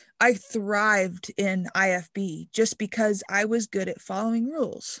thrived in IFB just because I was good at following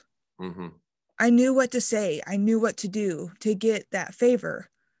rules. Mm-hmm. I knew what to say. I knew what to do to get that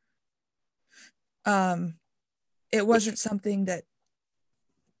favor. It wasn't something that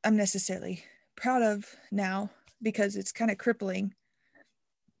I'm necessarily proud of now, because it's kind of crippling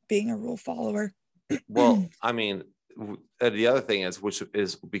being a rule follower. Well, I mean, the other thing is, which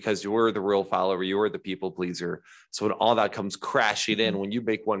is because you were the rule follower, you were the people pleaser. So when all that comes crashing in, when you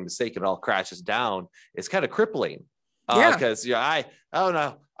make one mistake and it all crashes down, it's kind of crippling. Because I don't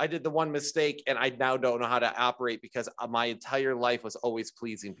know, I did the one mistake and I now don't know how to operate because my entire life was always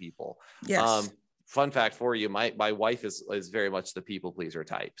pleasing people. Yes. Fun fact for you, my wife is very much the people pleaser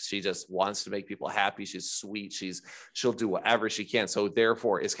type. She just wants to make people happy. She's sweet. She'll do whatever she can. So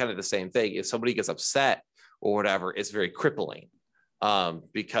therefore, it's kind of the same thing. If somebody gets upset or whatever, it's very crippling,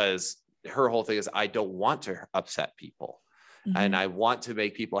 because her whole thing is, I don't want to upset people. Mm-hmm. And I want to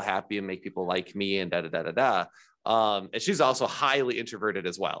make people happy and make people like me and da. And she's also highly introverted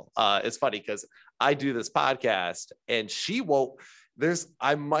as well. It's funny because I do this podcast and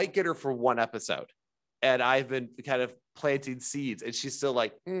I might get her for one episode, and I've been kind of planting seeds and she's still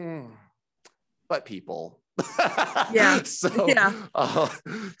like, but people. Yeah. So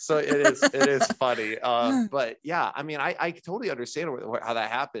it is funny. But yeah, I mean, I totally understand how that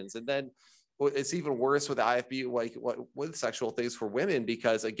happens. And then it's even worse with IFB, like with sexual things for women,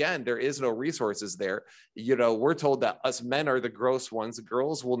 because again, there is no resources there. You know, we're told that us men are the gross ones.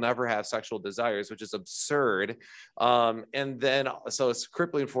 Girls will never have sexual desires, which is absurd. And then, so it's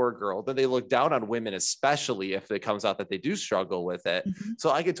crippling for a girl. Then they look down on women, especially if it comes out that they do struggle with it. Mm-hmm.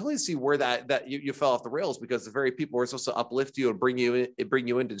 So I can totally see where that you fell off the rails, because the very people who are supposed to uplift you and bring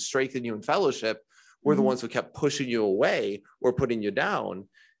you in to strengthen you in fellowship were the ones who kept pushing you away or putting you down.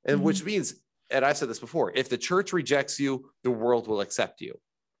 And which means, and I've said this before, if the church rejects you, the world will accept you.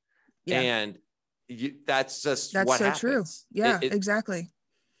 Yeah. And that's what so happens. True. Yeah, exactly.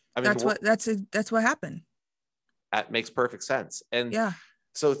 I mean, that's what happened. That makes perfect sense. And yeah.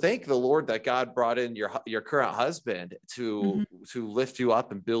 So thank the Lord that God brought in your current husband to lift you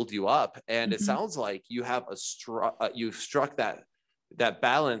up and build you up. And it sounds like you have you've struck that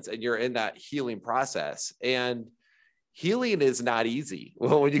balance, and you're in that healing process. And healing is not easy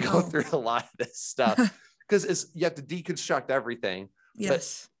when you go through a lot of this stuff, because you have to deconstruct everything.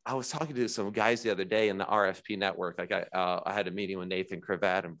 Yes. But I was talking to some guys the other day in the RFP network. Like I had a meeting with Nathan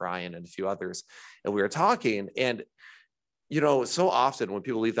Cravat and Brian and a few others, and we were talking. And you know, so often when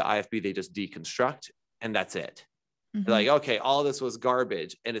people leave the IFB, they just deconstruct and that's it. They're like, okay, all this was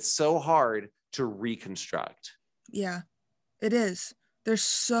garbage, and it's so hard to reconstruct. Yeah, it is. There's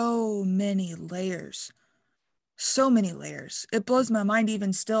so many layers. So many layers. It blows my mind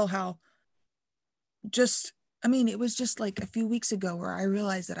even still how it was just like a few weeks ago where I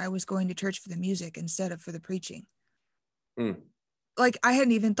realized that I was going to church for the music instead of for the preaching. Like I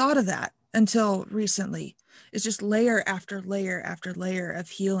hadn't even thought of that until recently. It's just layer after layer after layer of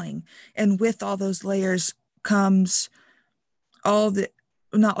healing. And with all those layers comes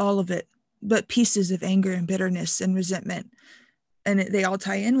not all of it, but pieces of anger and bitterness and resentment. And they all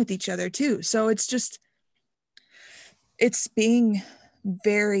tie in with each other too. So it's being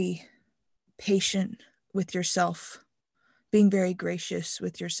very patient with yourself, being very gracious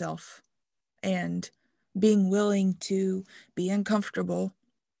with yourself, and being willing to be uncomfortable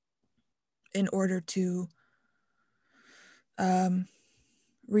in order to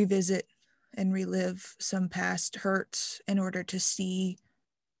revisit and relive some past hurts in order to see,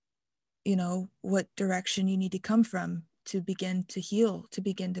 you know, what direction you need to come from to begin to heal, to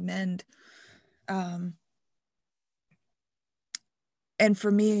begin to mend. And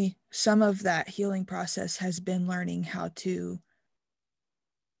for me, some of that healing process has been learning how to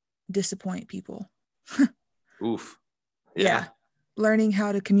disappoint people. Oof. Yeah. Learning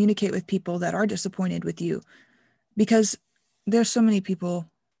how to communicate with people that are disappointed with you, because there's so many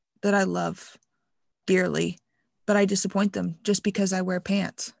people that I love dearly, but I disappoint them just because I wear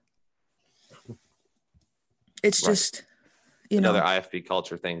pants. It's just, another IFB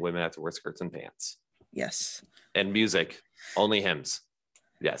culture thing. Women have to wear skirts and pants. Yes. And music, only hymns.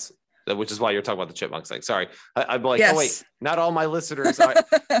 Yes. Which is why you're talking about the chipmunks thing. Sorry. I'm like, yes. Oh wait, not all my listeners.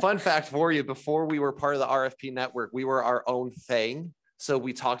 Fun fact for you, before we were part of the RFP network, we were our own thing. So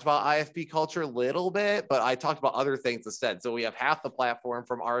we talked about IFB culture a little bit, but I talked about other things instead. So we have half the platform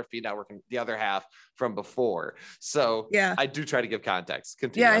from RFP network and the other half from before. So yeah, I do try to give context.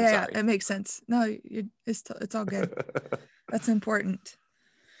 Continue. Yeah, it makes sense. No, it's all good. That's important.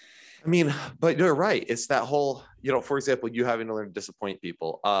 I mean, but you're right. It's that whole, for example, you having to learn to disappoint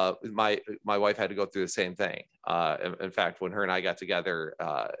people. My wife had to go through the same thing. In fact, when her and I got together,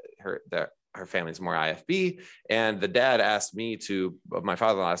 her family's more IFB, and my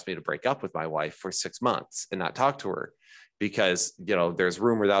father-in-law asked me to break up with my wife for 6 months and not talk to her, because, there's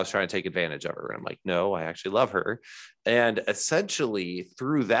rumor that I was trying to take advantage of her. And I'm like, no, I actually love her. And essentially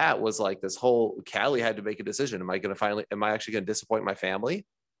through that was like this whole, Callie had to make a decision. Am I actually going to disappoint my family?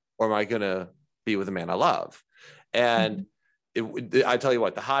 Or am I going to be with a man I love? And I tell you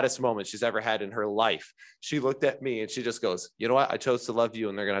what, the hottest moment she's ever had in her life, she looked at me and she just goes, you know what? I chose to love you,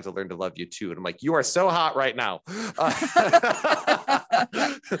 and they're going to have to learn to love you too. And I'm like, you are so hot right now.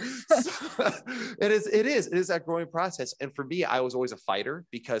 It is that growing process. And for me, I was always a fighter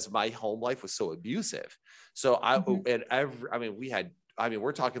because my home life was so abusive. So we're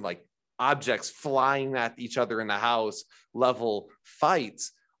talking like objects flying at each other in the house level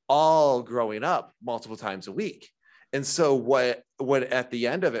fights, all growing up multiple times a week. And so what at the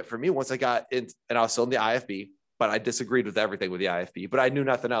end of it for me, once I got in, and I was still in the IFB, but I disagreed with everything with the IFB, but I knew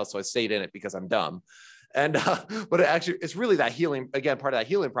nothing else. So I stayed in it because I'm dumb. And, but it's really that healing, again, part of that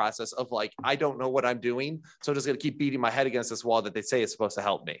healing process of like, I don't know what I'm doing. So I'm just going to keep beating my head against this wall that they say is supposed to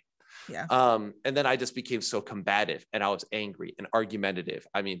help me. Yeah. And then I just became so combative, and I was angry and argumentative.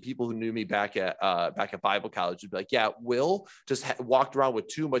 I mean, people who knew me back at Bible college would be like, yeah, Will just walked around with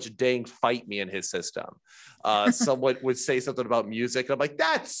too much dang fight me in his system. Someone would say something about music. And I'm like,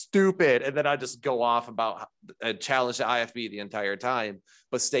 that's stupid. And then I just go off about and challenge the IFB the entire time,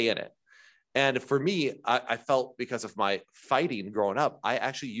 but stay in it. And for me, I felt, because of my fighting growing up, I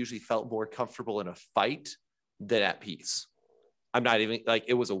actually usually felt more comfortable in a fight than at peace. I'm not even like,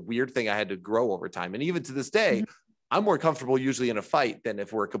 it was a weird thing I had to grow over time. And even to this day, I'm more comfortable usually in a fight than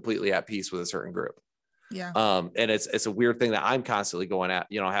if we're completely at peace with a certain group. Yeah. And it's a weird thing that I'm constantly going at,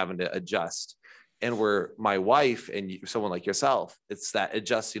 having to adjust. And where my wife and someone like yourself, it's that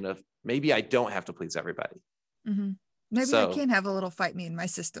adjusting of, maybe I don't have to please everybody. Mm-hmm. Maybe I can have a little fight me in my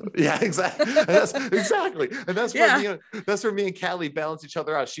system. Yeah, exactly. And that's exactly. And that's where that's where me and Callie balance each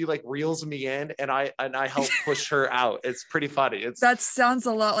other out. She like reels me in, and I help push her out. It's pretty funny. That sounds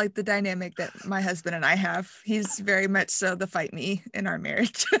a lot like the dynamic that my husband and I have. He's very much so the fight me in our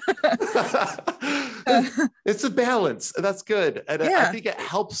marriage. It's a balance. That's good. And I think it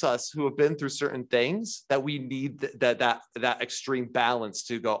helps us who have been through certain things that we need that extreme balance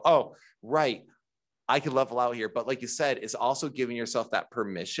to go, oh, right, I can level out here. But like you said, it's also giving yourself that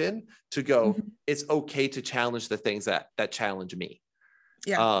permission to go, it's okay to challenge the things that challenge me.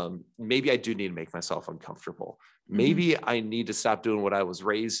 Yeah. Maybe I do need to make myself uncomfortable. Maybe I need to stop doing what I was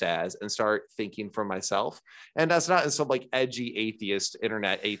raised as and start thinking for myself. And that's not in some like edgy atheist,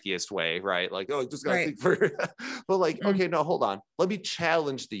 internet atheist way, right? Like, oh, just gotta think for, but like, okay, no, hold on. Let me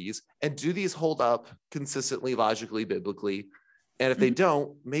challenge these, and do these hold up consistently, logically, biblically? And if they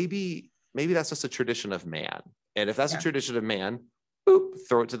don't, maybe that's just a tradition of man. And if that's a tradition of man, boop,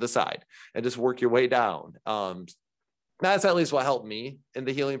 throw it to the side and just work your way down. That's at least what helped me in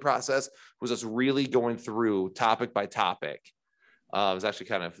the healing process, was just really going through topic by topic. It was actually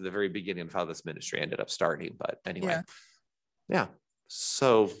kind of the very beginning of how this ministry ended up starting. But anyway, yeah.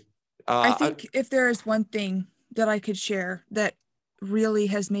 So I think if there is one thing that I could share that really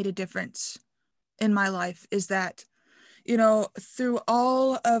has made a difference in my life, is that, through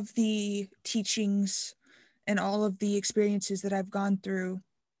all of the teachings and all of the experiences that I've gone through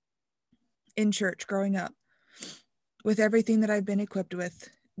in church growing up, with everything that I've been equipped with,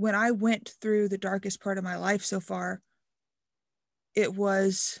 when I went through the darkest part of my life so far, it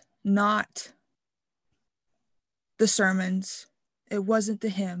was not the sermons, it wasn't the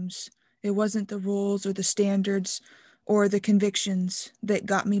hymns, it wasn't the rules or the standards or the convictions that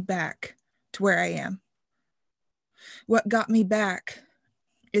got me back to where I am. What got me back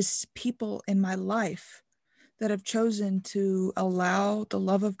is people in my life that have chosen to allow the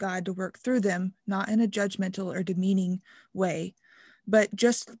love of God to work through them, not in a judgmental or demeaning way, but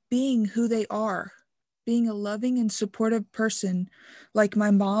just being who they are, being a loving and supportive person, like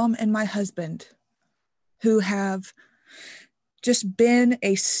my mom and my husband, who have just been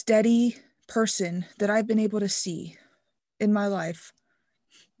a steady person that I've been able to see in my life,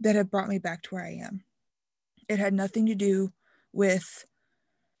 that have brought me back to where I am. It had nothing to do with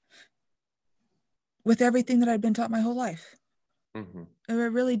everything that I'd been taught my whole life. It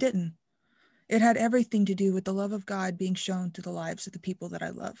really didn't. It had everything to do with the love of God being shown to the lives of the people that I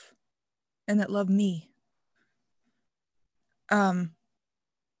love and that love me. It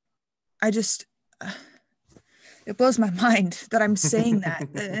blows my mind that I'm saying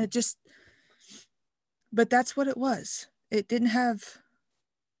that. But that's what it was. It didn't have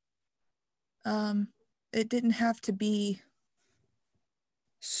to be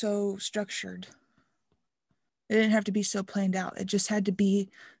so structured. It didn't have to be so planned out. It just had to be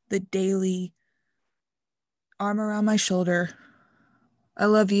the daily arm around my shoulder. I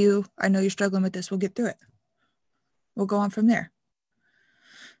love you. I know you're struggling with this. We'll get through it. We'll go on from there.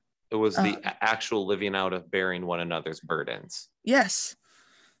 It was the actual living out of bearing one another's burdens. Yes.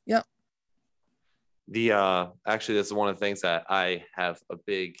 Yep. Actually, this is one of the things that I have a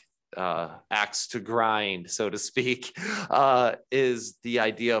big axe to grind, so to speak, is the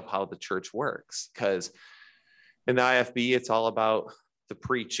idea of how the church works. Because in the IFB, it's all about the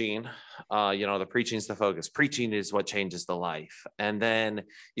preaching. The preaching is the focus. Preaching is what changes the life. And then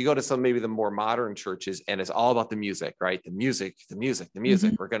you go to some, maybe the more modern churches, and it's all about the music, right? The music.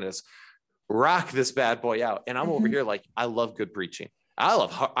 We're going to just rock this bad boy out. And I'm over here like, I love good preaching.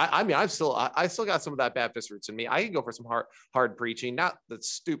 I still got some of that Baptist roots in me. I can go for some hard preaching, not the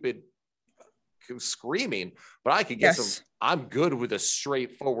stupid screaming, but I could get some. I'm good with a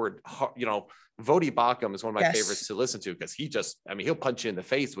straightforward, Vodi Bakum is one of my favorites to listen to, because he'll punch you in the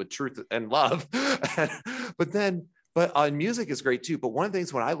face with truth and love. But then But music is great too. But one of the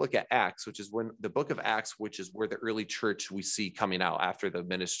things when I look at Acts, which is when the book of Acts, which is where the early church we see coming out after the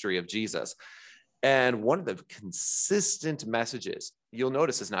ministry of Jesus. And one of the consistent messages you'll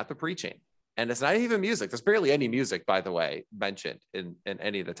notice is not the preaching. And it's not even music. There's barely any music, by the way, mentioned in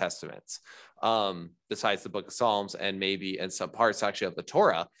any of the Testaments, besides the book of Psalms and maybe in some parts actually of the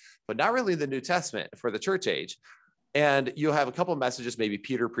Torah, but not really the New Testament for the church age. And you'll have a couple of messages, maybe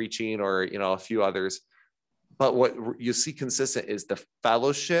Peter preaching or, a few others. But what you see consistent is the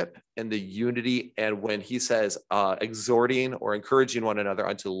fellowship and the unity. And when he says exhorting or encouraging one another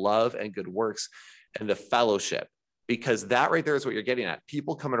unto love and good works and the fellowship, because that right there is what you're getting at.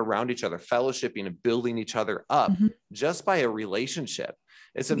 People coming around each other, fellowshipping and building each other up just by a relationship.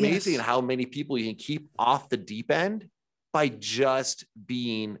 It's amazing how many people you can keep off the deep end by just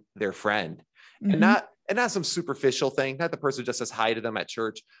being their friend and not some superficial thing, not the person who just says hi to them at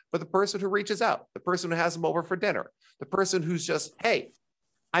church, but the person who reaches out, the person who has them over for dinner, the person who's just, hey,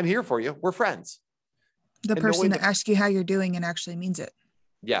 I'm here for you. We're friends. The person that asks you how you're doing and actually means it.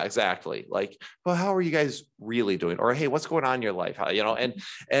 Yeah, exactly. Like, well, how are you guys really doing? Or, hey, what's going on in your life? How,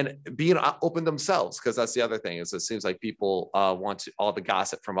 and being open themselves, because that's the other thing is it seems like people want all the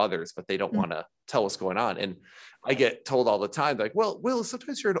gossip from others, but they don't want to tell what's going on. And I get told all the time, like, well, Will,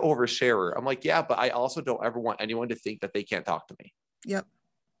 sometimes you're an oversharer. I'm like, yeah, but I also don't ever want anyone to think that they can't talk to me. Yep.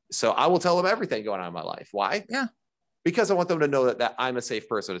 So I will tell them everything going on in my life. Why? Yeah. Because I want them to know that I'm a safe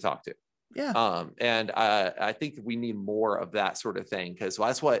person to talk to. Yeah. And I think we need more of that sort of thing, because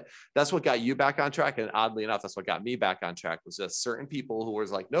that's what got you back on track. And oddly enough, that's what got me back on track, was just certain people who was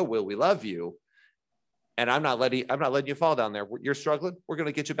like, no, Will, we love you. And I'm not letting you fall down there. You're struggling. We're going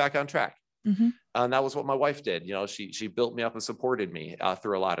to get you back on track. And that was what my wife did. She built me up and supported me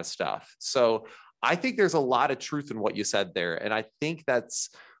through a lot of stuff. So I think there's a lot of truth in what you said there. And I think that's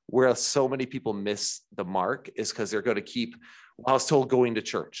where so many people miss the mark, is because they're going to keep, I was told going to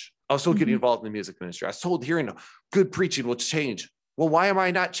church. I was told getting involved in the music ministry. I was told hearing good preaching will change. Well, why am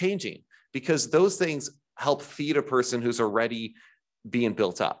I not changing? Because those things help feed a person who's already being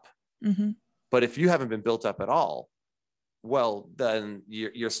built up. But if you haven't been built up at all, well, then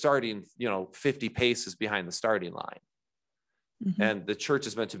you're starting, 50 paces behind the starting line. And the church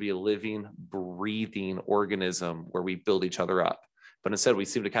is meant to be a living, breathing organism where we build each other up. But instead, we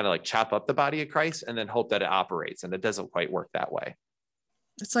seem to kind of like chop up the body of Christ and then hope that it operates. And it doesn't quite work that way.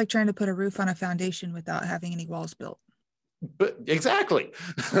 It's like trying to put a roof on a foundation without having any walls built. But exactly.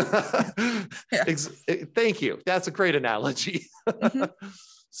 Thank you. That's a great analogy.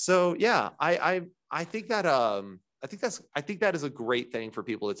 So yeah, I think that I think that is a great thing for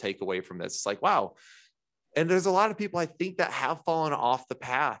people to take away from this. It's like, wow. And there's a lot of people I think that have fallen off the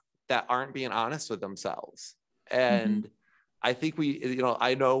path that aren't being honest with themselves. And I think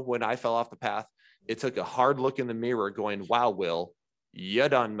I know when I fell off the path, it took a hard look in the mirror going, wow, Will, you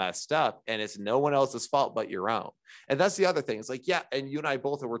done messed up, and it's no one else's fault but your own. And that's the other thing. It's like, yeah, and you and I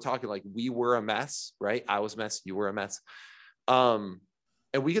both were talking like we were a mess, right? I was a mess, you were a mess. And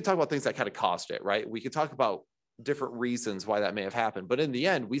we could talk about things that kind of caused it, right? We could talk about different reasons why that may have happened. But in the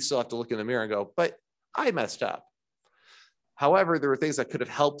end, we still have to look in the mirror and go, but I messed up. However, there were things that could have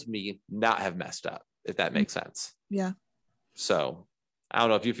helped me not have messed up, if that makes sense. Yeah. So I don't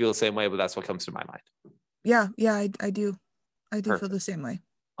know if you feel the same way, but that's what comes to my mind. Yeah, I do. I do feel the same way.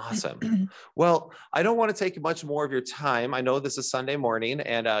 Awesome. Well, I don't want to take much more of your time. I know this is Sunday morning,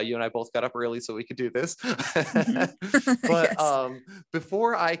 and you and I both got up early so we could do this. But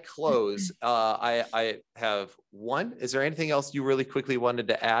before I close, I have one. Is there anything else you really quickly wanted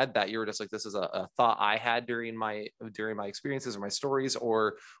to add that you were just like, this is a thought I had during my experiences or my stories,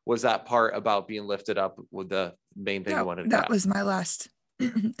 or was that part about being lifted up with the main thing you wanted to that was my last.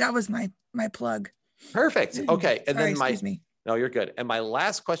 That was my plug. Perfect. Okay. And Sorry, then excuse me. No, you're good. And my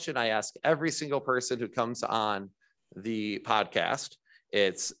last question I ask every single person who comes on the podcast,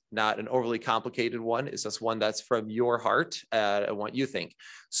 it's not an overly complicated one. It's just one that's from your heart and what you think.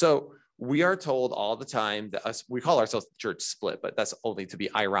 So we are told all the time that we call ourselves the church split, but that's only to be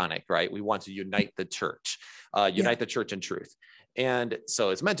ironic, right? We want to unite the church, the church in truth. And so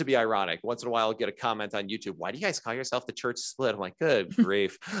it's meant to be ironic. Once in a while, I'll get a comment on YouTube. Why do you guys call yourself the church split? I'm like, good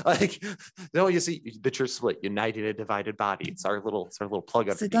grief. Like, no, you see, the church split, united a divided body. It's our little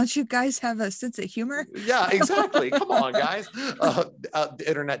plug. So don't you guys have a sense of humor? Yeah, exactly. Come on, guys. The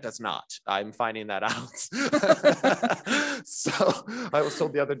internet does not. I'm finding that out. So I was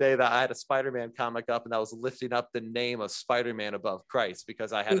told the other day that I had a Spider-Man comic up and I was lifting up the name of Spider-Man above Christ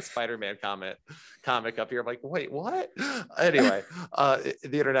because I had a Spider-Man comic up here. I'm like, wait, what? Anyway. The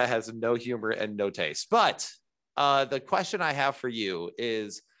internet has no humor and no taste. But the question I have for you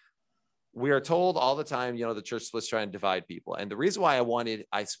is, we are told all the time, the church splits trying to divide people. And the reason why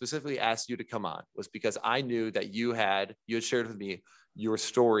I specifically asked you to come on was because I knew that you had shared with me your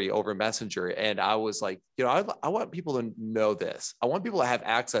story over Messenger. And I was like, I want people to know this. I want people to have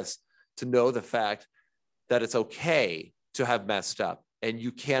access to know the fact that it's okay to have messed up, and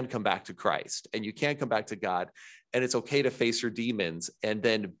you can come back to Christ, and you can come back to God, and it's okay to face your demons and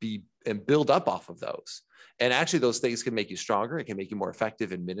then build up off of those. And actually, those things can make you stronger. It can make you more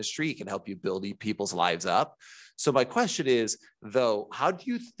effective in ministry. It can help you build people's lives up. So my question is, though, how do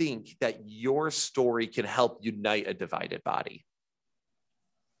you think that your story can help unite a divided body?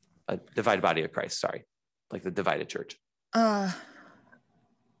 A divided body of Christ, sorry, like the divided church.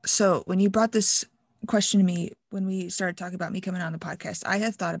 So when you brought this question to me, when we started talking about me coming on the podcast, I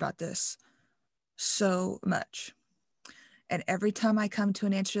have thought about this so much. And every time I come to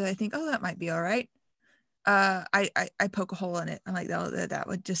an answer that I think, oh, that might be all right, I poke a hole in it. I'm like, oh, that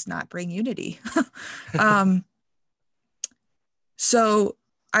would just not bring unity. So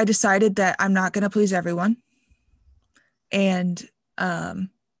I decided that I'm not going to please everyone. And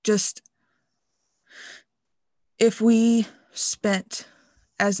just if we spent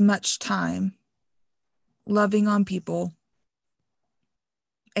as much time loving on people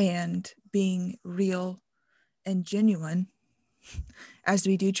and being real and genuine as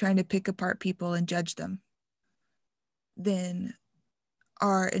we do trying to pick apart people and judge them, then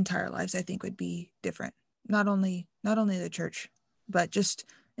our entire lives, I think, would be different. Not only the church, but just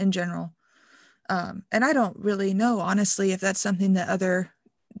in general. And I don't really know, honestly, if that's something that other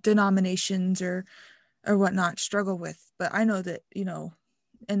denominations or whatnot struggle with. But I know that,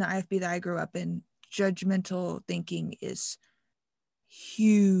 in the IFB that I grew up in, judgmental thinking is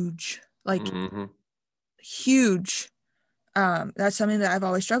huge, like huge. That's something that I've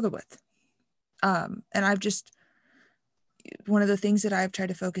always struggled with. And I've just, one of the things that I've tried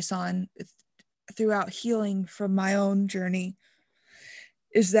to focus on throughout healing from my own journey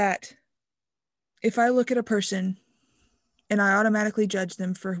is that if I look at a person and I automatically judge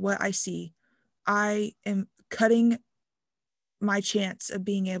them for what I see, I am cutting my chance of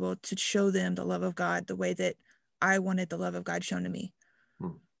being able to show them the love of God the way that I wanted the love of God shown to me.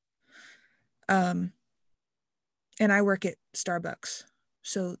 And I work at Starbucks,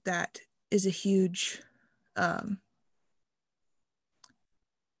 so that is a huge,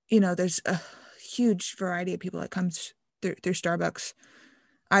 there's a huge variety of people that comes through Starbucks.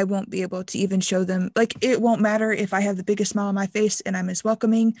 I won't be able to even show them, like, it won't matter if I have the biggest smile on my face and I'm as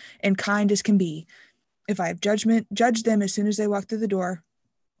welcoming and kind as can be. If I have judge them as soon as they walk through the door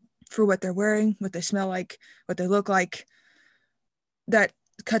for what they're wearing, what they smell like, what they look like, that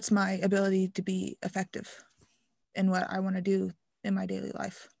cuts my ability to be effective in what I want to do in my daily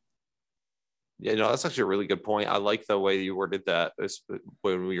life. Yeah, that's actually a really good point. I like the way you worded that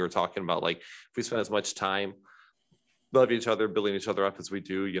when we were talking about, like, if we spend as much time loving each other, building each other up as we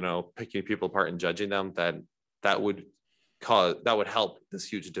do, picking people apart and judging them, then that would help this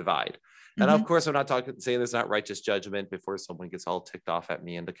huge divide. And of course, I'm not saying there's not righteous judgment before someone gets all ticked off at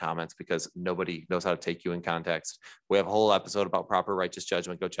me in the comments, because nobody knows how to take you in context. We have a whole episode about proper righteous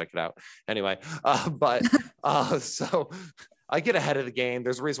judgment. Go check it out. Anyway, so I get ahead of the game.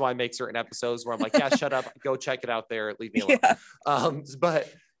 There's a reason why I make certain episodes where I'm like, yeah, shut up, go check it out there, leave me alone. Yeah. But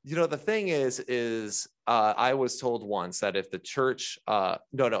the thing is I was told once that if the church, one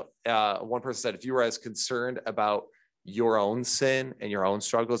person said, if you were as concerned about your own sin and your own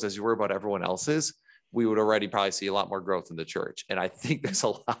struggles as you were about everyone else's, we would already probably see a lot more growth in the church. And I think there's a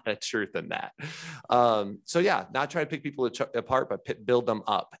lot of truth in that. So yeah, not trying to pick people apart, but build them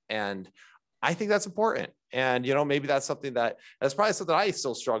up. And I think that's important. And, maybe that's that's probably something I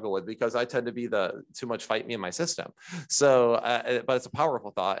still struggle with, because I tend to be too much fight me in my system. So, but it's a powerful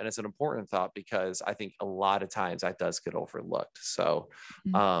thought, and it's an important thought, because I think a lot of times that does get overlooked. So,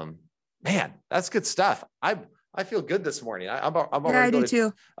 man, that's good stuff. I feel good this morning. I'm already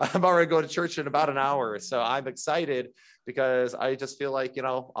going to church in about an hour. So I'm excited, because I just feel like,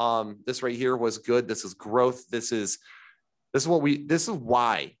 this right here was good. This is growth. This is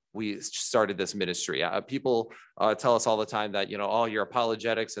why we started this ministry. People tell us all the time that, your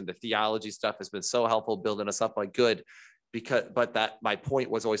apologetics and the theology stuff has been so helpful building us up. Like, good, but that my point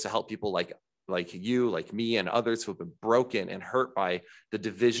was always to help people like you, like me, and others who have been broken and hurt by the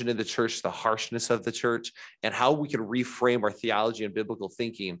division in the church, the harshness of the church, and how we can reframe our theology and biblical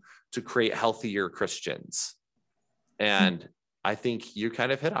thinking to create healthier Christians. And I think you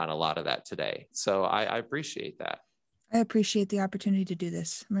kind of hit on a lot of that today. So I appreciate that. I appreciate the opportunity to do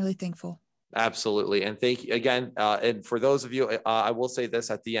this. I'm really thankful. Absolutely. And thank you again. And for those of you, I will say this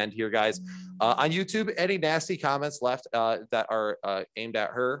at the end here, guys, on YouTube, any nasty comments left that are aimed at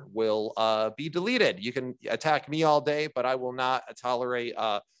her will be deleted. You can attack me all day, but I will not tolerate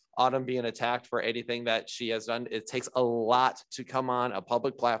Autumn being attacked for anything that she has done. It takes a lot to come on a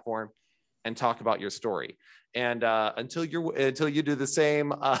public platform and talk about your story. And until you do the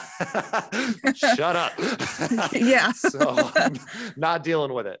same, shut up. Yeah. So I'm not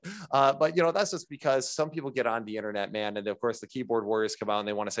dealing with it. But that's just because some people get on the internet, man, and of course the keyboard warriors come out and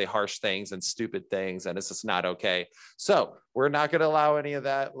they want to say harsh things and stupid things, and it's just not okay. So we're not going to allow any of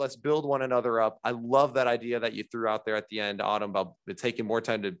that. Let's build one another up. I love that idea that you threw out there at the end, Autumn, about taking more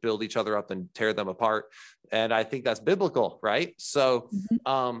time to build each other up than tear them apart. And I think that's biblical, right? So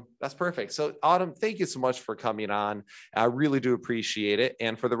that's perfect. So Autumn, thank you so much for coming on. I really do appreciate it.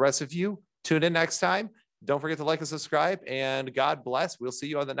 And for the rest of you, tune in next time. Don't forget to like and subscribe, and God bless. We'll see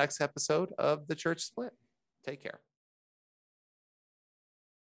you on the next episode of The Church Split. Take care.